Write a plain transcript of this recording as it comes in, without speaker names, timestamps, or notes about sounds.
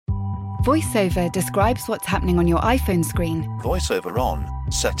VoiceOver describes what's happening on your iPhone screen. VoiceOver on,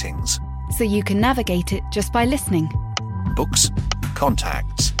 settings. So you can navigate it just by listening. Books,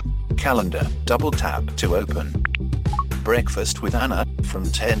 contacts, calendar, double tap to open. Breakfast with Anna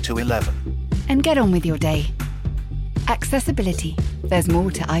from 10 to 11. And get on with your day. Accessibility. There's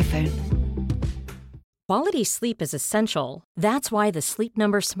more to iPhone. Quality sleep is essential. That's why the Sleep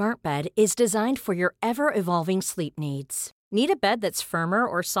Number Smart Bed is designed for your ever-evolving sleep needs. Need a bed that's firmer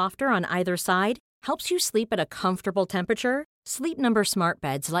or softer on either side? Helps you sleep at a comfortable temperature? Sleep Number Smart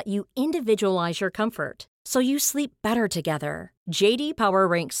Beds let you individualize your comfort, so you sleep better together. J.D. Power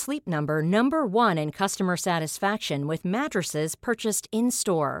ranks Sleep Number number 1 in customer satisfaction with mattresses purchased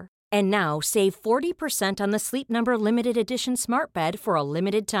in-store. And now save 40% on the Sleep Number Limited Edition Smart Bed for a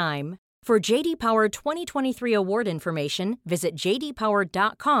limited time. For J.D. Power 2023 award information, visit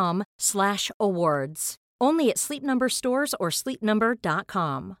jdpower.com/awards. Only at Sleep Number stores or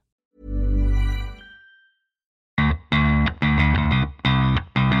sleepnumber.com.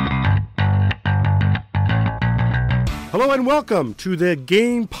 Hello and welcome to the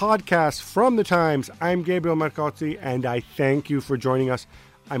Game Podcast from The Times. I'm Gabriel Marcotti, and I thank you for joining us.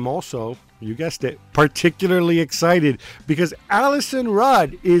 I'm also, you guessed it, particularly excited because Alison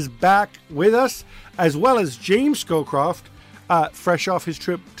Rudd is back with us, as well as James Scowcroft, fresh off his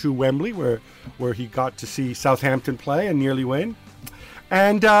trip to Wembley, where he got to see Southampton play and nearly win.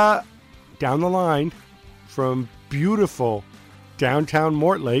 And down the line from beautiful downtown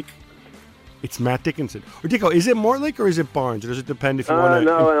Mortlake, it's Matt Dickinson. Or Dicko, is it Mortlake or is it Barnes? Or does it depend if you want to?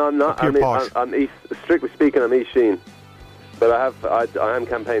 No, I'm not. Appear posh? I'm East. Strictly speaking, I'm East Sheen. But I am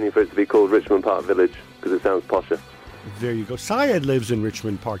campaigning for it to be called Richmond Park Village because it sounds posher. There you go. Syed lives in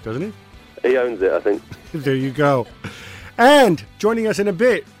Richmond Park, doesn't he? He owns it, I think. There you go. And joining us in a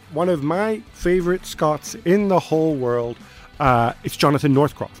bit, one of my favorite Scots in the whole world, it's Jonathan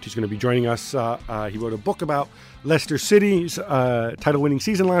Northcroft. He's going to be joining us. He wrote a book about Leicester City's title-winning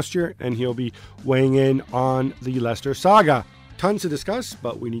season last year, and he'll be weighing in on the Leicester saga. Tons to discuss,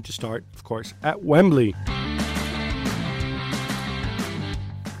 but we need to start, of course, at Wembley.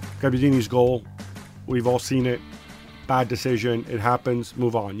 Gabbiadini's goal, we've all seen it. Bad decision. It happens.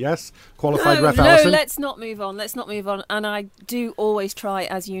 Move on. Yes? Qualified ref Alison? No, let's not move on. And I do always try,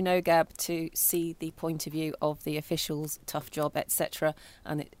 as you know, Gab, to see the point of view of the officials, tough job, etc.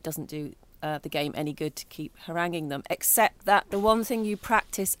 And it doesn't do the game any good to keep haranguing them, except that the one thing you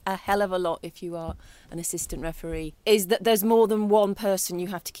practice a hell of a lot if you are an assistant referee is that there's more than one person you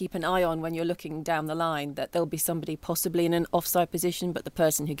have to keep an eye on when you're looking down the line, that there'll be somebody possibly in an offside position, but the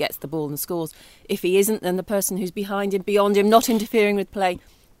person who gets the ball and scores. If he isn't, then the person who's behind him, beyond him, not interfering with play.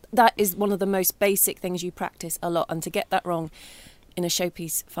 That is one of the most basic things you practice a lot, and to get that wrong in a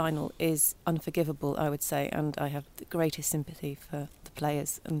showpiece final is unforgivable, I would say, and I have the greatest sympathy for the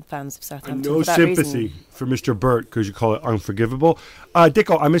players and fans of Southampton. No sympathy for Mr. Burt because you call it unforgivable.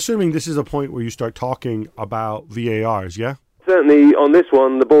 Dicko, I'm assuming this is a point where you start talking about VARs, yeah? Certainly on this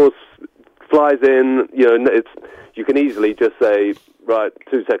one, the ball flies in, you can easily just say, right,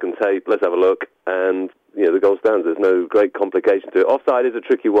 2-second tape, let's have a look, and the goal stands. There's no great complication to it. Offside is a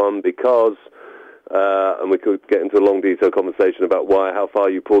tricky one because, and we could get into a long detailed conversation about how far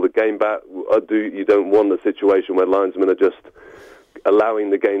you pull the game back. You don't want a situation where linesmen are just allowing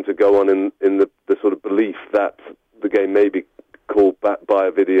the game to go on in the sort of belief that the game may be called back by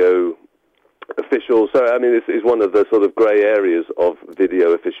a video official. So, I mean, this is one of the sort of grey areas of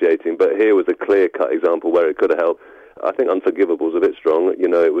video officiating, but here was a clear-cut example where it could have helped. I think unforgivable is a bit strong.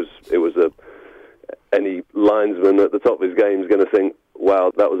 Any linesman at the top of his game is going to think,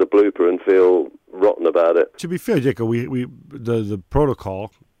 wow, that was a blooper, and feel rotten about it. To be fair, Dicko, the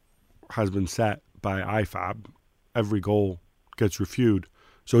protocol has been set by IFAB. Every goal gets reviewed.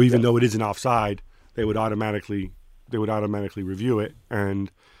 So even though it isn't offside, they would automatically review it,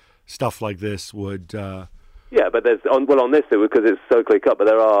 and stuff like this would. But there's on this because it's so clear cut. But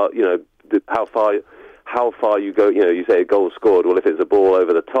there are how far you go. You say a goal scored. Well, if it's a ball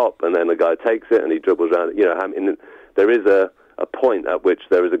over the top and then the guy takes it and he dribbles around, there is a point at which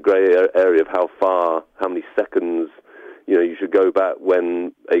there is a grey area of how many seconds you should go back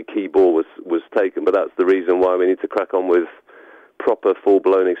when a key ball was taken. But that's the reason why we need to crack on with proper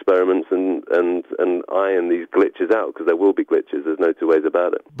full-blown experiments and iron these glitches out, because there will be glitches. There's no two ways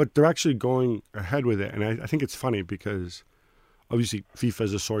about it. But they're actually going ahead with it, and I think it's funny because obviously FIFA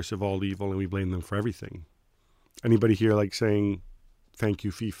is a source of all evil and we blame them for everything. Anybody here saying, thank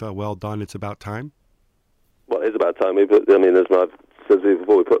you FIFA, well done, it's about time? Well, it's about time. As I've said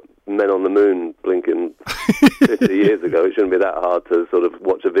before, we put men on the moon blinking 50 years ago. It shouldn't be that hard to sort of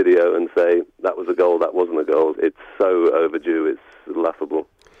watch a video and say, that was a goal, that wasn't a goal. It's so overdue, it's laughable.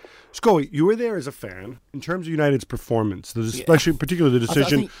 Scully, you were there as a fan. In terms of United's performance, especially particularly the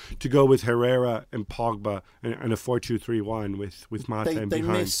decision to go with Herrera and Pogba and a 4-2-3-1 with Mata behind.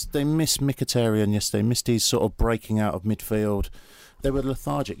 They missed Mkhitaryan yesterday, missed his sort of breaking out of midfield. They were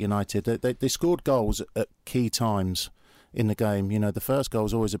lethargic, United. They scored goals at key times in the game. You know, the first goal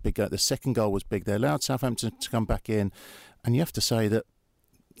was always a big goal. The second goal was big. They allowed Southampton to come back in. And you have to say that,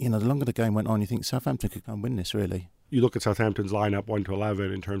 you know, the longer the game went on, you think Southampton could go and win this, really. You look at Southampton's lineup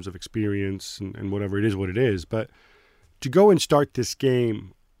 1-11 in terms of experience and whatever it is, what it is. But to go and start this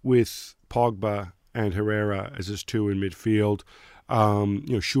game with Pogba and Herrera as his two in midfield,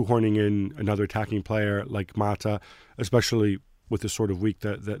 shoehorning in another attacking player like Mata, especially with the sort of week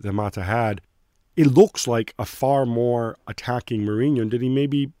that Mata had, it looks like a far more attacking Mourinho. And did he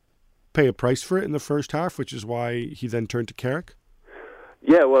maybe pay a price for it in the first half, which is why he then turned to Carrick?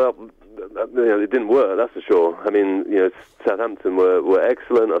 Yeah, well, it didn't work, that's for sure. I mean, Southampton were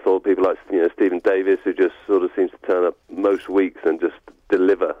excellent. I thought people like Stephen Davis, who just sort of seems to turn up most weeks and just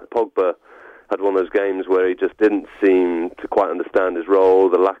deliver. Pogba had one of those games where he just didn't seem to quite understand his role,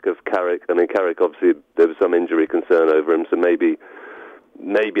 the lack of Carrick. I mean, Carrick, obviously, there was some injury concern over him, so maybe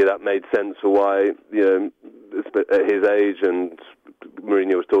that made sense for why, at his age, and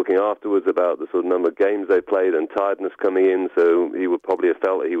Mourinho was talking afterwards about the sort of number of games they played and tiredness coming in, so he would probably have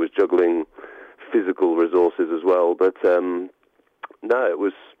felt that he was juggling physical resources as well. But no, it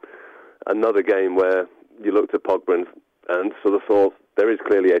was another game where you looked at Pogba and sort of thought, there is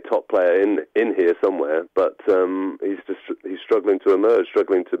clearly a top player in here somewhere, but he's struggling to emerge,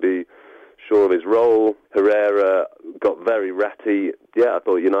 struggling to be sure of his role. Herrera got very ratty. Yeah, I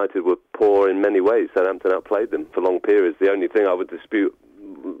thought United were poor in many ways. Southampton outplayed them for long periods. The only thing I would dispute,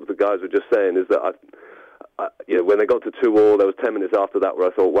 the guys were just saying, is that when they got to 2-2, there was 10 minutes after that where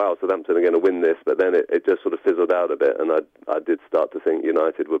I thought, wow, Southampton are going to win this, but then it just sort of fizzled out a bit, and I did start to think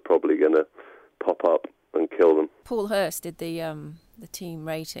United were probably going to pop up and kill them. Paul Hurst did the team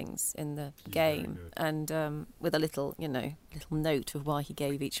ratings in the game, and with a little note of why he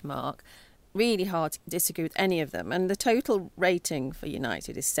gave each mark. Really hard to disagree with any of them. And the total rating for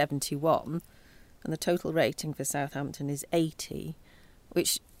United is 71, and the total rating for Southampton is 80,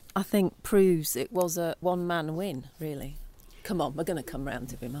 which I think proves it was a one-man win, really. Come on, we're going to come round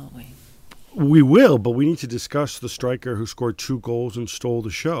to him, aren't we? We will, but we need to discuss the striker who scored 2 goals and stole the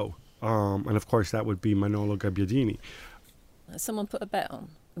show. And of course, that would be Manolo Gabbiadini. Someone put a bet on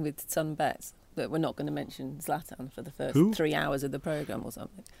with Sun Bets that we're not going to mention Zlatan for the first 3 hours of the programme or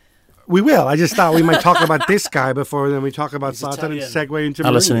something. We will. I just thought we might talk about this guy before then we talk about Zlatan and segue into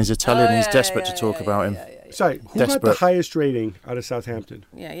Alisson Mourinho. is Italian. He's desperate to talk about him. Sorry, who got the highest rating out of Southampton?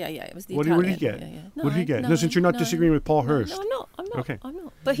 Yeah. It was the What Italian. did he get? Yeah. What did he get? No, since you're not disagreeing with Paul Hurst. No, I'm not. Okay. I'm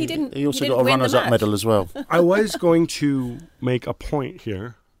not. But he didn't. He also didn't got a win the runners-up match. medal as well. I was going to make a point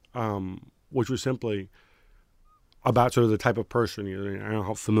here, which was simply about sort of the type of person. I don't know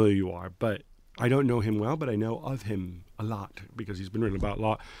how familiar you are, but I don't know him well, but I know of him a lot because he's been written about a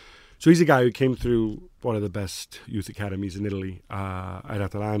lot. So he's a guy who came through one of the best youth academies in Italy at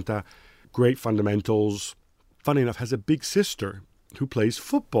Atalanta. Great fundamentals. Funny enough, has a big sister who plays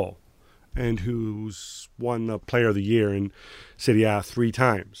football and who's won the Player of the Year in Serie A 3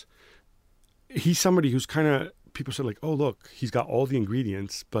 times. He's somebody who's kind of, people say like, oh, look, he's got all the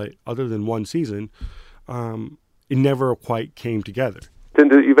ingredients, but other than one season, it never quite came together.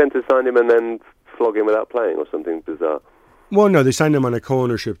 Didn't Juventus sign him and then flog him without playing or something bizarre? Well, no, they signed him on a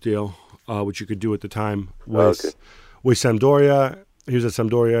co-ownership deal, which you could do at the time with Sampdoria. He was at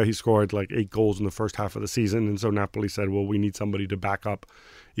Sampdoria. He scored like 8 goals in the first half of the season, and so Napoli said, well, we need somebody to back up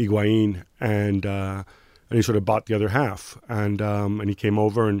Higuain, and he sort of bought the other half, and he came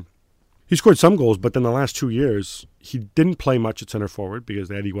over and he scored some goals, but then the last 2 years, he didn't play much at center forward because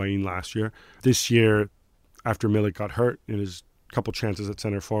they had Higuain last year. This year, after Milik got hurt in his couple chances at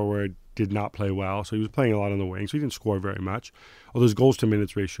center forward, did not play well, so he was playing a lot on the wing, so he didn't score very much, although his goals to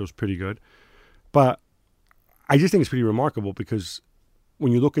minutes ratio is pretty good. But I just think it's pretty remarkable because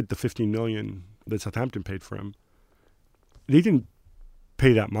when you look at the $15 million that Southampton paid for him, they didn't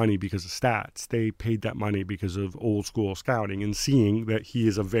pay that money because of stats. They paid that money because of old school scouting and seeing that he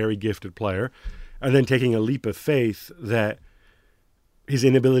is a very gifted player, and then taking a leap of faith that his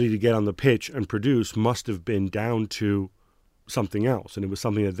inability to get on the pitch and produce must have been down to something else, and it was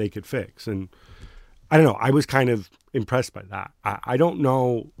something that they could fix. And I don't know, I was kind of impressed by that. I don't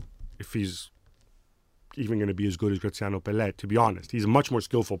know if he's even going to be as good as Graziano Pelé, to be honest. He's a much more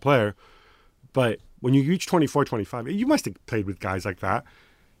skillful player, but when you reach 24, 25, you must have played with guys like that,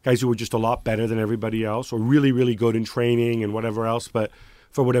 guys who were just a lot better than everybody else, or really, really good in training and whatever else, but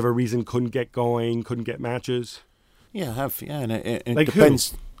for whatever reason couldn't get going, couldn't get matches. Yeah, I have. Yeah, and it like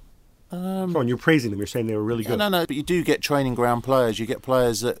depends. Who? Come on, you're praising them. You're saying they were really good. No, but you do get training ground players. You get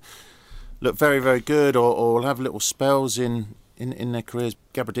players that look very, very good or will have little spells in their careers.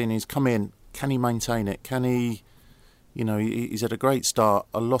 Gabardini's come in. Can he maintain it? Can he... he's had a great start.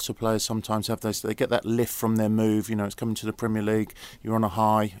 A lot of players sometimes have this. They get that lift from their move. It's coming to the Premier League. You're on a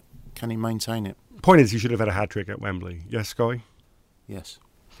high. Can he maintain it? Point is, he should have had a hat-trick at Wembley. Yes, Scully? Yes.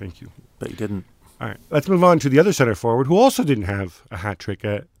 Thank you. But he didn't. All right. Let's move on to the other centre forward who also didn't have a hat-trick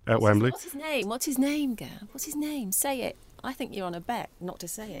at Wembley. What's his name? What's his name, Gab? What's his name? Say it. I think you're on a bet not to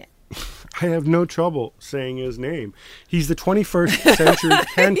say it. I have no trouble saying his name. He's the 21st century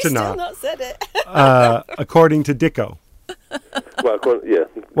Cantona. You still not said it. According to Dicko. Well,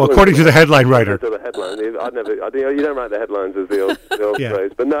 according to the headline writer. To the headline, you don't write the headlines as the old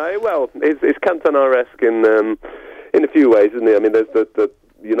phrase. But no, it's Cantona-esque in a few ways, isn't it? I mean, there's the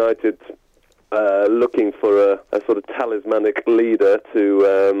United looking for a sort of talismanic leader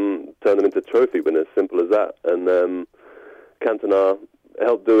to turn them into trophy winners, simple as that. And Cantona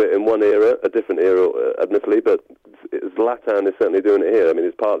helped do it in one era, a different era, admittedly, but Zlatan is certainly doing it here. I mean,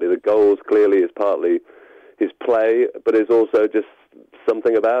 it's partly the goals, clearly, it's partly his play, but it's also just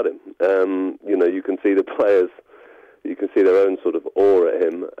something about him. You can see the players, you can see their own sort of awe at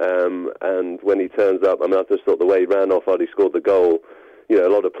him. And when he turns up, I mean, I just thought the way he ran off after he scored the goal, a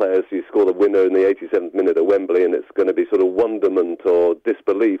lot of players, you score the winner in the 87th minute at Wembley, and it's going to be sort of wonderment or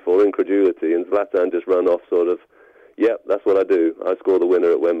disbelief or incredulity, and Zlatan just ran off sort of, yep, that's what I do. I score the winner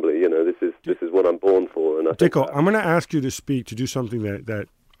at Wembley. This is what I'm born for. And Dicko, I'm going to ask you to do something that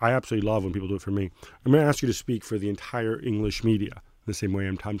I absolutely love when people do it for me. I'm going to ask you to speak for the entire English media, the same way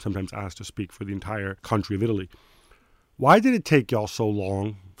I'm sometimes asked to speak for the entire country of Italy. Why did it take y'all so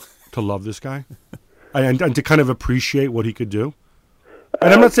long to love this guy and to kind of appreciate what he could do?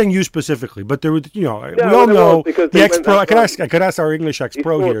 And I'm not saying you specifically, but there was, we all know the ex-pro. I could ask our English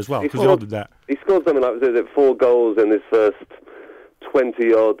ex-pro here as well, because we all did that. He scored something like 4 goals in his first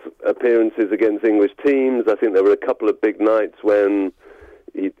 20-odd appearances against English teams. I think there were a couple of big nights when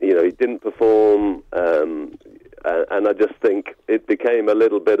he didn't perform, and I just think it became a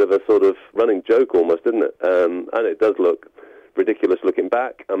little bit of a sort of running joke almost, didn't it? And it does look ridiculous looking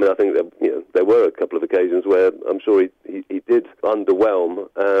back. I mean, I think that there were a couple of occasions where I'm sure he did underwhelm.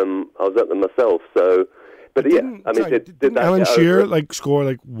 I was at them myself, so. But did that Alan Shearer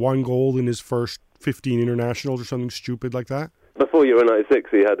score 1 goal in his first 15 internationals or something stupid like that? Before Euro '96,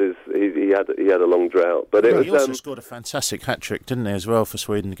 he had a long drought, but he also scored a fantastic hat trick, didn't he, as well for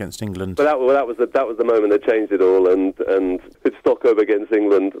Sweden against England? But that was the moment that changed it all, and his Stockholm against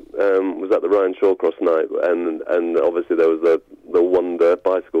England was at the Ryan Shawcross night, and obviously there was the wonder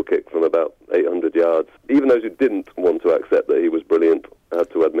bicycle kick from about 800 yards. Even those who didn't want to accept that he was brilliant had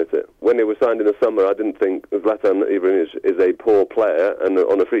to admit it. When he was signed in the summer, I didn't think Zlatan Ibrahimovic is a poor player, and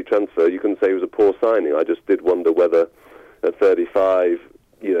on a free transfer, you couldn't say he was a poor signing. I just did wonder whether at 35,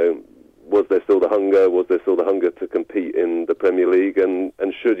 was there still the hunger? Was there still the hunger to compete in the Premier League? And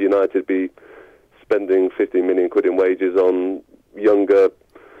should United be spending 15 million quid in wages on younger,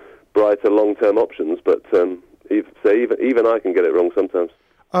 brighter, long-term options? But even I can get it wrong sometimes.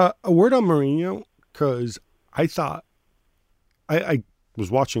 A word on Mourinho, because I thought I was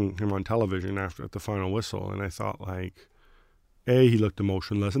watching him on television at the final whistle, and I thought he looked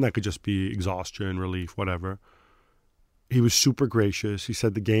emotionless, and that could just be exhaustion, relief, whatever. He was super gracious. He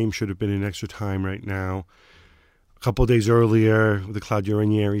said the game should have been in extra time right now. A couple of days earlier, the Claudio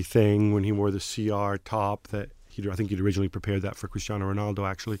Ranieri thing, when he wore the CR top, I think he'd originally prepared that for Cristiano Ronaldo,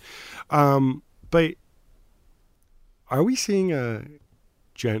 actually. But are we seeing a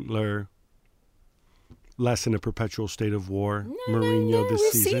gentler, less in a perpetual state of war Mourinho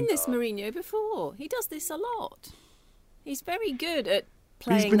this season? We've seen this Mourinho before. He does this a lot. He's very good at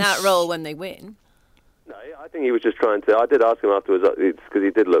playing that role when they win. No, I think he was just trying to. I did ask him afterwards, because he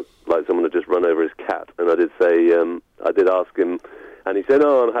did look like someone had just run over his cat, and I did say, I did ask him, and he said,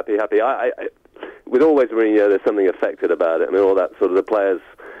 "Oh, I'm happy." With always Mourinho, there's something affected about it. I mean, all that sort of the players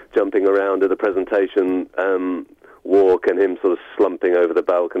jumping around at the presentation walk, and him sort of slumping over the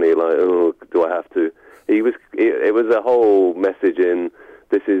balcony, like, "Oh, do I have to?" It was a whole message in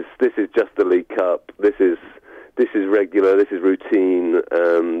this is just the League Cup. This is regular. This is routine.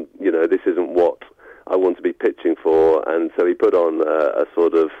 This isn't what I want to be pitching for. And so he put on a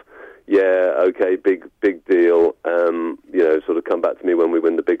sort of, big deal, sort of come back to me when we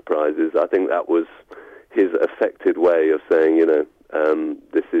win the big prizes. I think that was his affected way of saying,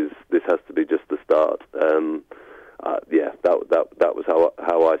 this has to be just the start. That was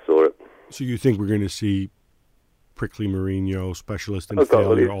how I saw it. So you think we're going to see prickly Mourinho, specialist in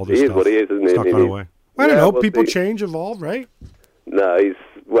failure, all this he stuff? He is what he is, isn't he? It's not gone away. I don't know. People change, evolve, right? No,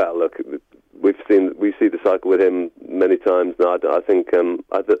 Well, look, we see the cycle with him many times now. I think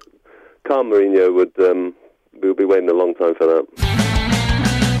Carl Mourinho we'll be waiting a long time for that.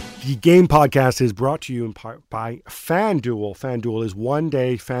 The Game Podcast is brought to you in part by FanDuel. FanDuel is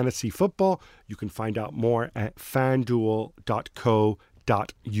one-day fantasy football. You can find out more at fanduel.co.uk.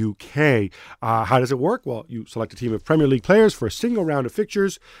 How does it work? Well, you select a team of Premier League players for a single round of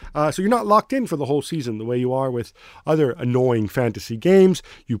fixtures, so you're not locked in for the whole season the way you are with other annoying fantasy games.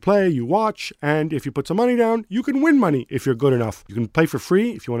 You play, you watch, and if you put some money down, you can win money if you're good enough. You can play for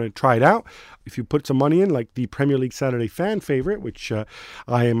free if you want to try it out. If you put some money in, like the Premier League Saturday fan favorite, which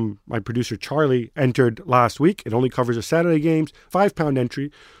my producer Charlie entered last week. It only covers the Saturday games, £5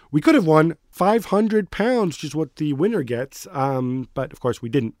 entry. We could have won £500, which is what the winner gets, but of course we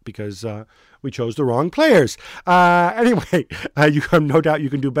didn't because we chose the wrong players. Anyway, you have no doubt you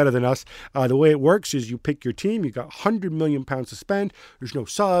can do better than us. The way it works is you pick your team. You got £100 million to spend. There's no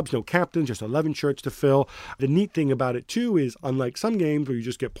subs, no captains, just 11 shirts to fill. The neat thing about it too is, unlike some games where you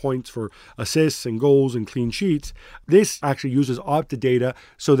just get points for assists and goals and clean sheets, this actually uses Opta data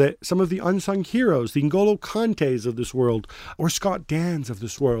so that some of the unsung heroes, the N'Golo Kantés of this world or Scott Dans of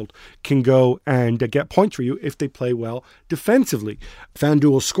this world, can go and get points for you if they play well defensively.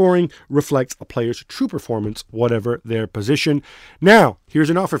 FanDuel scoring reflects a player's true performance, whatever their position. Now, here's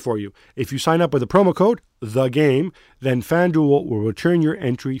an offer for you. If you sign up with the promo code THEGAME, then FanDuel will return your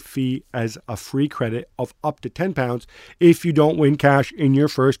entry fee as a free credit of up to £10 if you don't win cash in your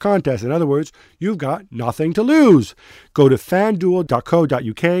first contest. In other words, you've got nothing to lose. Go to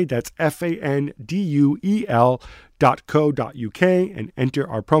fanduel.co.uk, that's fanduel.co.uk, and enter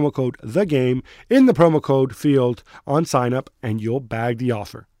our promo code THEGAME in the promo code field on sign up, and you'll bag the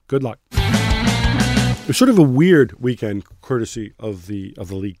offer. Good luck. It was sort of a weird weekend, courtesy of the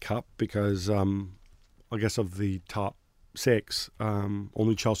League Cup, because I guess of the top six,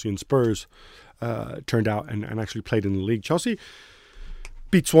 only Chelsea and Spurs turned out and actually played in the league. Chelsea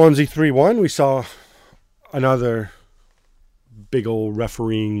beat Swansea 3-1. We saw another big old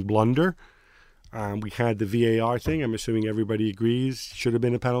refereeing blunder. We had the VAR thing. I'm assuming everybody agrees. Should have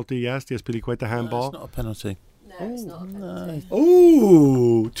been a penalty, yes. The Azpilicueta handball. It's not a penalty. No, it's not a penalty.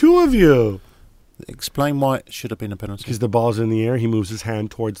 Ooh, two of you. Explain why it should have been a penalty. Because the ball's in the air, he moves his hand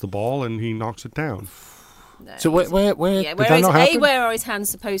towards the ball and he knocks it down. No, so where yeah, where are his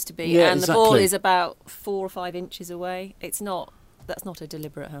hands supposed to be? Yeah, and exactly. The ball is about 4 or 5 inches away. That's not a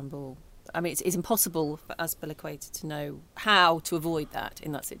deliberate handball. I mean, it's impossible for Azpilicueta to know how to avoid that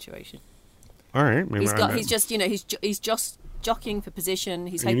in that situation. All right, He's just jockeying for position.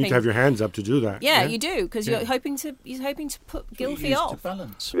 He's hoping. You need to have your hands up to do that. Yeah, you do, because he's hoping to put Gylfi off.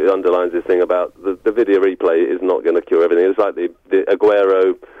 Balance. It underlines this thing about the video replay is not going to cure everything. It's like the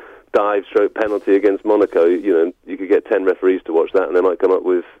Aguero dive-stroke penalty against Monaco. You know, you could get 10 referees to watch that, and they might come up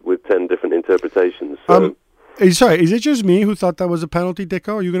with 10 different interpretations. So. Sorry, is it just me who thought that was a penalty,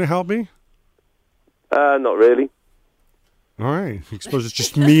 Dicko? Are you going to help me? Not really. All right. I suppose it's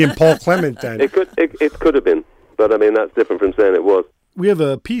just me and Paul Clement then. It could have been, but I mean that's different from saying it was. We have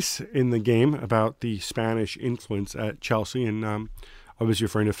a piece in the game about the Spanish influence at Chelsea, and I was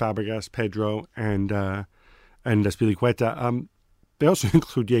referring to Fabregas, Pedro, and Azpilicueta. They also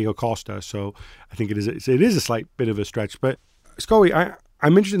include Diego Costa, so I think it is a slight bit of a stretch. But Scully, I'm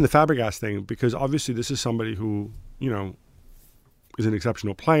interested in the Fabregas thing because obviously this is somebody who is an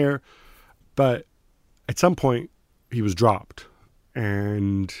exceptional player, but at some point he was dropped,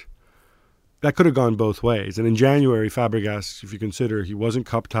 and that could have gone both ways. And in January, Fabregas, if you consider he wasn't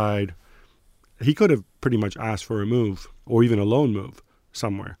cup-tied, he could have pretty much asked for a move or even a loan move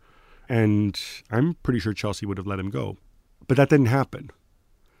somewhere. And I'm pretty sure Chelsea would have let him go. But that didn't happen.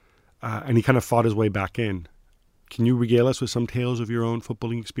 And he kind of fought his way back in. Can you regale us with some tales of your own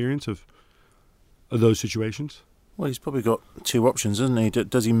footballing experience of those situations? Well, he's probably got 2 options, hasn't he?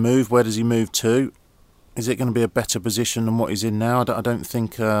 Does he move? Where does he move to? Is it going to be a better position than what he's in now? I don't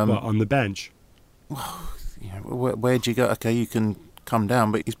think... on the bench? Where do you go? Okay, you can come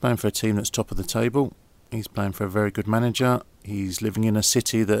down, but he's playing for a team that's top of the table. He's playing for a very good manager. He's living in a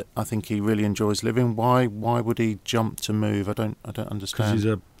city that I think he really enjoys living. Why would he jump to move? I don't understand. Because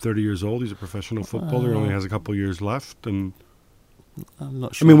he's 30 years old. He's a professional footballer. He only has a couple of years left. And I'm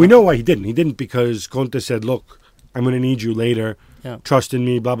not sure. I mean, we know why he didn't. He didn't because Conte said, look, I'm going to need you later. Yeah. Trust in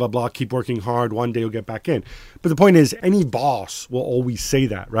me, blah, blah, blah. Keep working hard. One day you'll get back in. But the point is, any boss will always say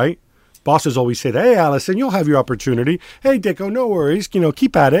that, right? Bosses always say that, hey, Allison, you'll have your opportunity. Hey, Dicko, no worries.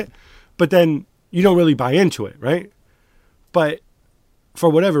 Keep at it. But then you don't really buy into it, right? But for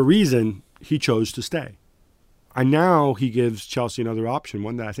whatever reason, he chose to stay. And now he gives Chelsea another option,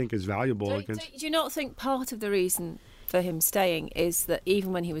 one that I think is valuable. Do you not think part of the reason for him staying is that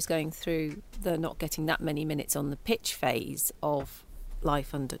even when he was going through the not getting that many minutes on the pitch phase of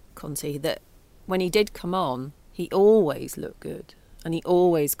life under Conte, that when he did come on, he always looked good and he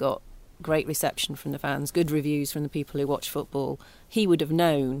always got great reception from the fans, good reviews from the people who watch football. He would have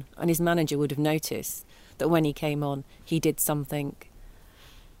known, and his manager would have noticed, that when he came on, he did something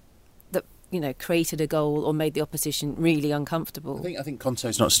that, created a goal or made the opposition really uncomfortable. I think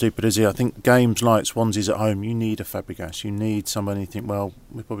Conte's not stupid, is he? I think games like Swansea's at home, you need a Fabregas. You need somebody you think, well,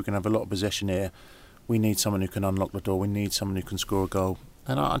 we're probably going to have a lot of possession here. We need someone who can unlock the door. We need someone who can score a goal.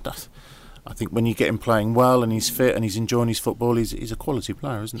 And I think when you get him playing well and he's fit and he's enjoying his football, he's a quality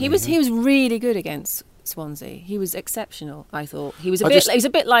player, isn't he? He was really good against Swansea. He was exceptional, I thought. He was a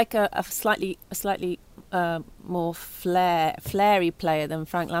bit like a slightly more flary player than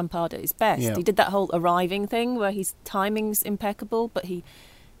Frank Lampard at his best. Yeah. He did that whole arriving thing where his timing's impeccable, but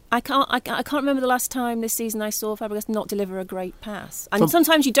I can't remember the last time this season I saw Fabregas not deliver a great pass. And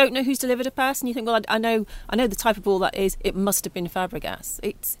sometimes you don't know who's delivered a pass, and you think, well, I know the type of ball that is. It must have been Fabregas.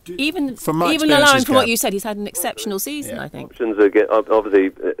 It's even allowing for what you said, he's had an exceptional season. I think options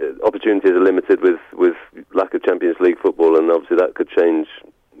obviously opportunities are limited with lack of Champions League football, and obviously that could change.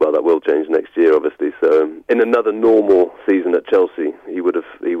 Well, that will change next year, obviously. So, in another normal season at Chelsea, he would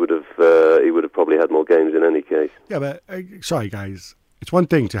have probably had more games in any case. Yeah, but sorry, guys. It's one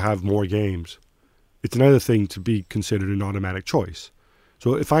thing to have more games. It's another thing to be considered an automatic choice.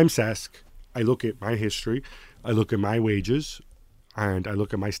 So if I'm Cesc, I look at my history, I look at my wages, and I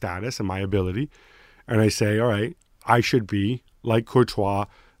look at my status and my ability, and I say, all right, I should be like Courtois,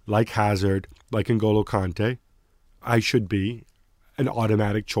 like Hazard, like N'Golo Kante. I should be an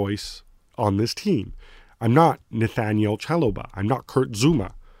automatic choice on this team. I'm not Nathaniel Chalobah. I'm not Kurt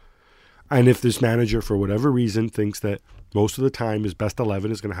Zouma. And if this manager, for whatever reason, thinks that most of the time his best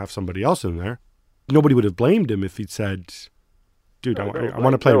 11 is going to have somebody else in there, nobody would have blamed him if he'd said, dude, I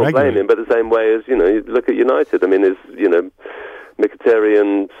want to play regularly. Blame him, but the same way as, you look at United. I mean,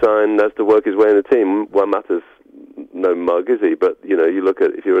 Mkhitaryan signed, has to work his way in the team. Well, Mata's no mug, is he? But, you look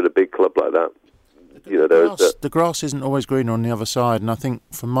at, if you're at a big club like that, the grass isn't always greener on the other side, and I think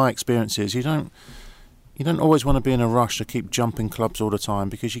from my experiences, you don't always want to be in a rush to keep jumping clubs all the time,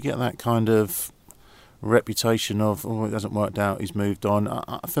 because you get that kind of reputation of, it hasn't worked out, he's moved on.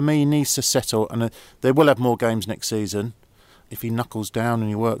 For me, he needs to settle, and they will have more games next season. If he knuckles down and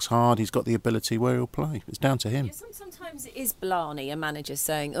he works hard, he's got the ability where he'll play. It's down to him. Yeah, sometimes it is Blarney, a manager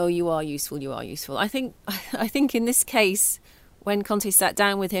saying, oh, you are useful, you are useful. I think in this case, when Conte sat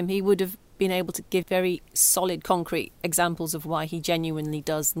down with him, he would have been able to give very solid, concrete examples of why he genuinely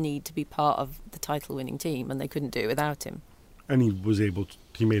does need to be part of the title-winning team, and they couldn't do it without him. And he was able to,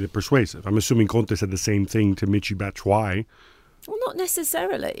 he made it persuasive. I'm assuming Conte said the same thing to Michy Batshuayi. Well, not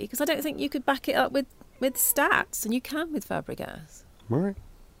necessarily, because I don't think you could back it up with stats, and you can with Fabregas. All right.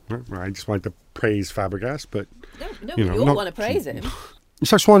 I just wanted to praise Fabregas, but... No, we all want to praise him.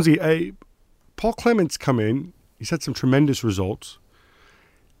 So Swansea, Paul Clement's come in. He's had some tremendous results.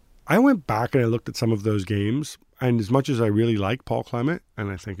 I went back and I looked at some of those games, and as much as I really like Paul Clement,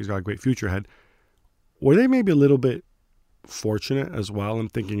 and I think he's got a great future ahead, were they maybe a little bit fortunate as well? I'm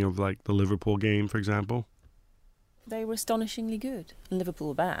thinking of like the Liverpool game, for example. They were astonishingly good. And Liverpool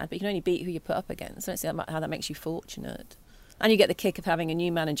were bad, but you can only beat who you put up against. I don't see how that makes you fortunate. And you get the kick of having a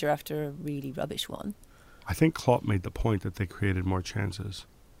new manager after a really rubbish one. I think Klopp made the point that they created more chances.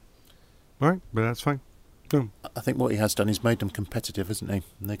 All right, but that's fine. No. I think what he has done is made them competitive, isn't he?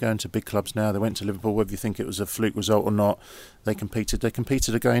 And they're going to big clubs now. They went to Liverpool, whether you think it was a fluke result or not. They competed. They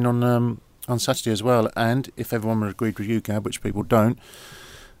competed again on Saturday as well. And if everyone agreed with you, Gab, which people don't,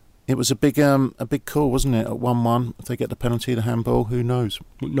 it was a big call, wasn't it? At 1-1, if they get the penalty, the handball, who knows?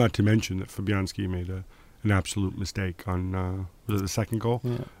 Not to mention that Fabianski made an absolute mistake on was it the second goal?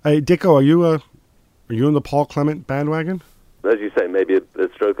 Yeah. Hey, Dicko, are you in the Paul Clement bandwagon? As you say, maybe a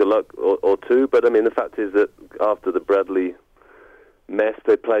stroke of luck or two, but I mean, the fact is that after the Bradley mess,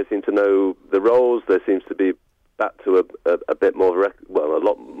 the players seem to know the roles. There seems to be back to a bit more, a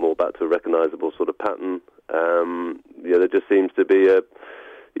lot more back to a recognisable sort of pattern. There just seems to be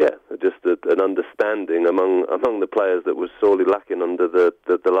an understanding among the players that was sorely lacking under the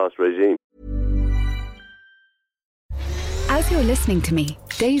last regime. As you're listening to me,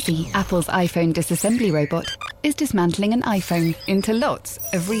 Daisy, Apple's iPhone disassembly robot, is dismantling an iPhone into lots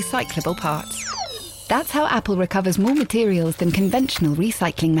of recyclable parts. That's how Apple recovers more materials than conventional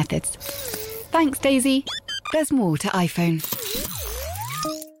recycling methods. Thanks, Daisy. There's more to iPhone.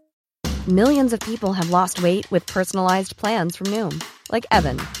 Millions of people have lost weight with personalized plans from Noom. Like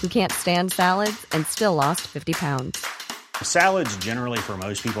Evan, who can't stand salads and still lost 50 pounds. Salads generally for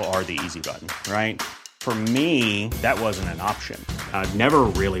most people are the easy button, right? For me, that wasn't an option. I never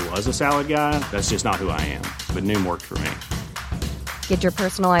really was a salad guy. That's just not who I am. But Noom worked for me. Get your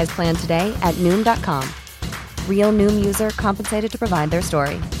personalized plan today at Noom.com. Real Noom user compensated to provide their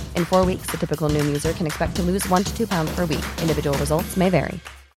story. In 4 weeks, the typical Noom user can expect to lose 1 to 2 pounds per week. Individual results may vary.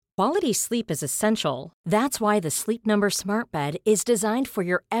 Quality sleep is essential. That's why the Sleep Number Smart Bed is designed for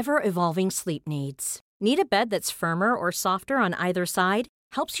your ever-evolving sleep needs. Need a bed that's firmer or softer on either side?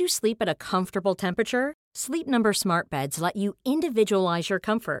 Helps you sleep at a comfortable temperature? Sleep Number Smart Beds let you individualize your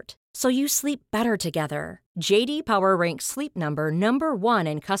comfort, so you sleep better together. JD Power ranks Sleep Number number 1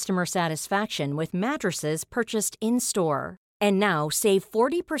 in customer satisfaction with mattresses purchased in-store. And now save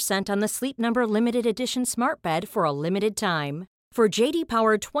 40% on the Sleep Number Limited Edition Smart Bed for a limited time. For JD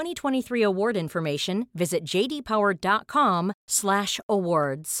Power 2023 award information, visit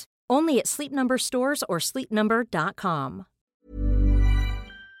jdpower.com/awards. Only at Sleep Number stores or sleepnumber.com.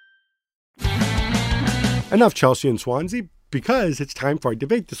 Enough Chelsea and Swansea, because it's time for our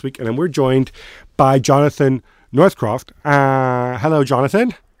debate this week, and we're joined by Jonathan Northcroft. Hello,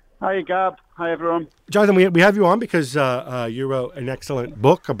 Jonathan. Hi, Gab. Hi, everyone. Jonathan, we have you on because you wrote an excellent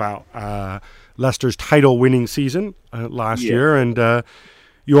book about Leicester's title-winning season last year, and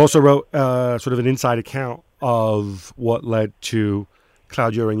you also wrote sort of an inside account of what led to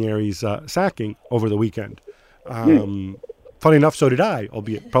Claudio Ranieri's sacking over the weekend. Funny enough, so did I,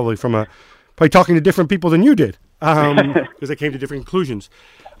 albeit probably talking to different people than you did, because I came to different conclusions.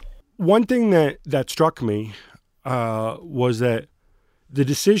 One thing that struck me was that the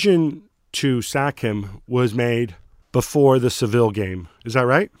decision to sack him was made before the Seville game. Is that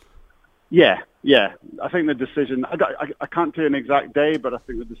right? Yeah. I think the decision, I can't tell you an exact day, but I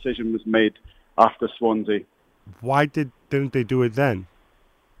think the decision was made after Swansea. Why didn't they do it then?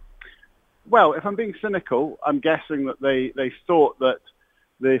 Well, if I'm being cynical, I'm guessing that they thought that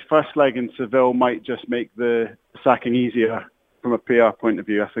the first leg in Seville might just make the sacking easier from a PR point of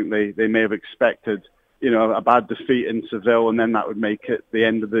view. I think they may have expected, a bad defeat in Seville, and then that would make it the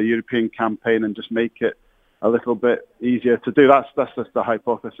end of the European campaign and just make it a little bit easier to do. That's just the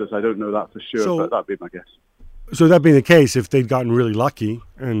hypothesis. I don't know that for sure, but that'd be my guess. So that being the case, if they'd gotten really lucky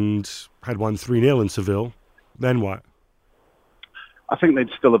and had won 3-0 in Seville, then what? I think they'd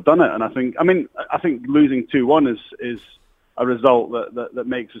still have done it, and I think losing 2-1 is a result that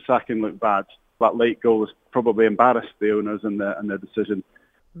makes the sacking look bad. That late goal has probably embarrassed the owners and their decision.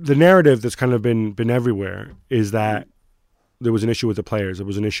 The narrative that's kind of been everywhere is that there was an issue with the players. There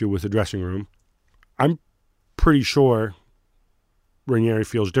was an issue with the dressing room. I'm pretty sure Ranieri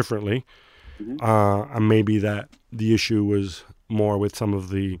feels differently. And maybe that the issue was more with some of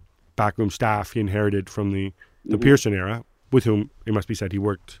the backroom staff he inherited from the Pearson era, with whom, it must be said, he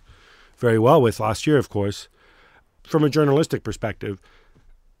worked very well with last year, of course. From a journalistic perspective,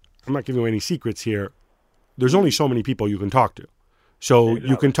 I'm not giving you any secrets here. There's only so many people you can talk to. So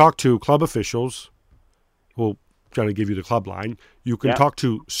you can talk to club officials who will try to give you the club line. You can talk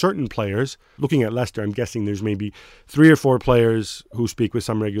to certain players. Looking at Leicester, I'm guessing there's maybe 3 or 4 players who speak with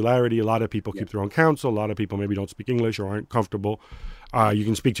some regularity. A lot of people keep their own counsel. A lot of people maybe don't speak English or aren't comfortable. You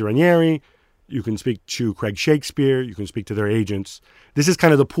can speak to Ranieri. You can speak to Craig Shakespeare. You can speak to their agents. This is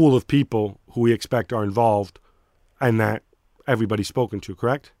kind of the pool of people who we expect are involved and that everybody's spoken to,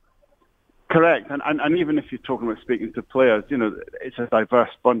 correct? Correct. And even if you're talking about speaking to players, it's a diverse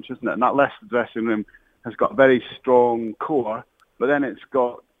bunch, isn't it? And that Leicester dressing room has got a very strong core, but then it's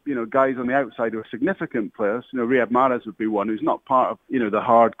got, guys on the outside who are significant players. Riyad Mahrez would be one who's not part of, the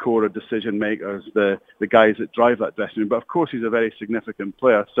hardcore of decision makers, the guys that drive that dressing room. But of course, he's a very significant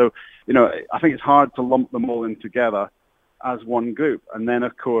player. So, I think it's hard to lump them all in together as one group. And then,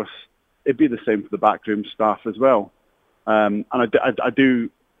 of course, it'd be the same for the backroom staff as well. And I do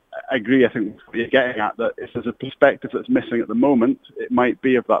agree, I think, what you're getting at, that if there's a perspective that's missing at the moment, it might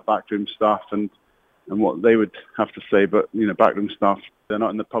be of that backroom staff and what they would have to say. But, backroom staff, they're not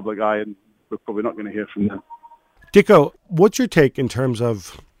in the public eye, and we're probably not going to hear from them. Dicko, what's your take in terms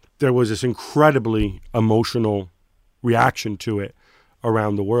of there was this incredibly emotional reaction to it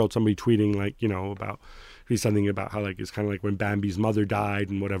around the world? Somebody tweeting, something about how, it's kind of like when Bambi's mother died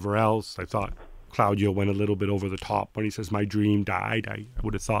and whatever else. I thought Claudio went a little bit over the top when he says, my dream died. I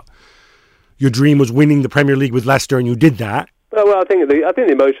would have thought your dream was winning the Premier League with Leicester, and you did that. Well, I think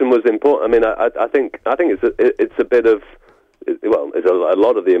the emotion was important. I mean, I think it's a bit of, it's a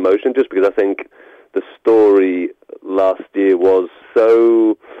lot of the emotion, just because I think the story last year was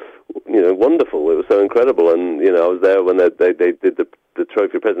so, wonderful. It was so incredible, and I was there when they did the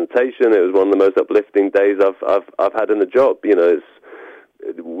trophy presentation. It was one of the most uplifting days I've had in the job. It's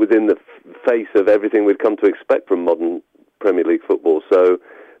within the face of everything we'd come to expect from modern Premier League football. So,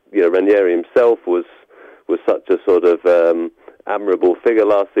 Ranieri himself was was such a sort of admirable figure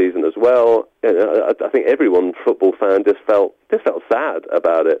last season as well. I think everyone, football fan, just felt sad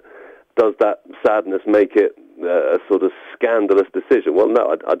about it. Does that sadness make it a sort of scandalous decision? Well,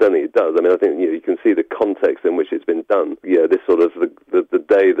 no, I don't think it does. I mean, I think you can see the context in which it's been done. Yeah, this sort of the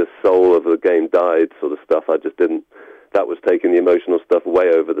day the soul of the game died sort of stuff. I just didn't. That was taking the emotional stuff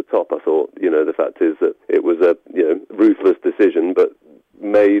way over the top. I thought, the fact is that it was a ruthless decision, but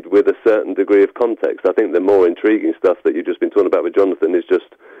made with a certain degree of context. I think the more intriguing stuff that you've just been talking about with Jonathan is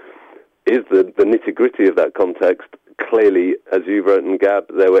the nitty-gritty of that context. Clearly, as you've written, Gab,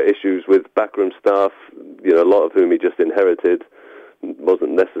 there were issues with backroom staff, a lot of whom he just inherited,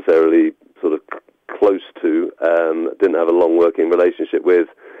 wasn't necessarily sort of close to, didn't have a long working relationship with.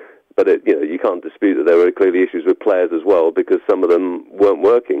 But you can't dispute that there were clearly issues with players as well, because some of them weren't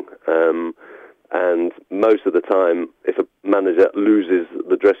working. And most of the time, if a manager loses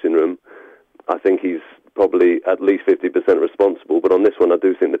the dressing room, I think he's probably at least 50% responsible. But on this one, I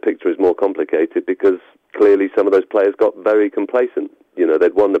do think the picture is more complicated, because clearly some of those players got very complacent.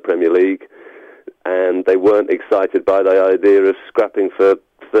 They'd won the Premier League, and they weren't excited by the idea of scrapping for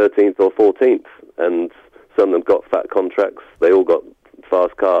 13th or 14th. And some of them got fat contracts. They all got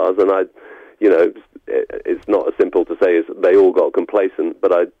fast cars, and it's not as simple to say as they all got complacent,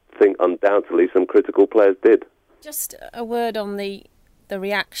 but I think undoubtedly some critical players did. Just a word on the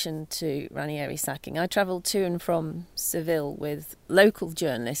reaction to Ranieri's sacking. I travelled to and from Seville with local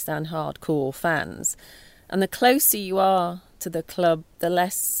journalists and hardcore fans, and the closer you are to the club, the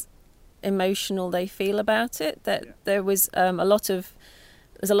less emotional they feel about it. There was a lot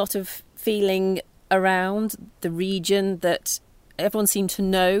of feeling around the region that everyone seemed to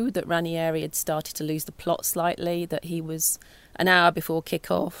know that Ranieri had started to lose the plot slightly, that he was an hour before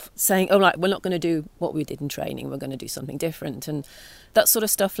kick-off saying, we're not going to do what we did in training, we're going to do something different. And that sort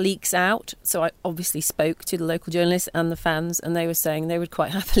of stuff leaks out. So I obviously spoke to the local journalists and the fans, and they were saying they would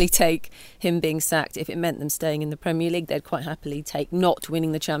quite happily take him being sacked if it meant them staying in the Premier League. They'd quite happily take not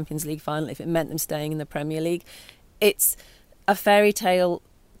winning the Champions League final if it meant them staying in the Premier League. It's a fairy tale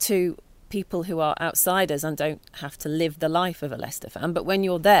to people who are outsiders and don't have to live the life of a Leicester fan, but when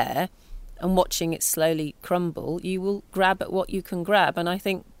you're there and watching it slowly crumble, you will grab at what you can grab. And I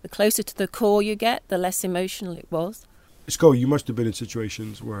think the closer to the core you get, the less emotional it was. Sko, you must have been in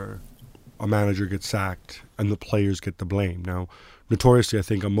situations where a manager gets sacked and the players get the blame. Now, notoriously, I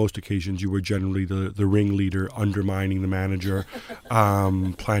think on most occasions you were generally the ringleader, undermining the manager,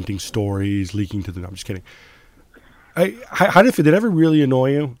 planting stories, leaking to the... No, I'm just kidding. How did it ever really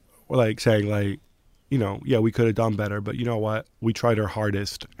annoy you? Like saying, we could have done better, but you know what? We tried our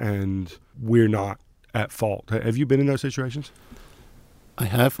hardest and we're not at fault. Have you been in those situations? I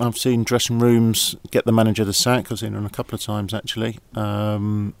have. I've seen dressing rooms get the manager the sack. I've seen it a couple of times, actually.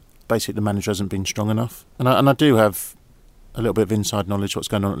 Basically, the manager hasn't been strong enough. And I do have a little bit of inside knowledge what's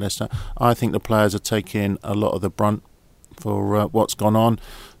going on at Leicester. I think the players are taking a lot of the brunt for what's gone on.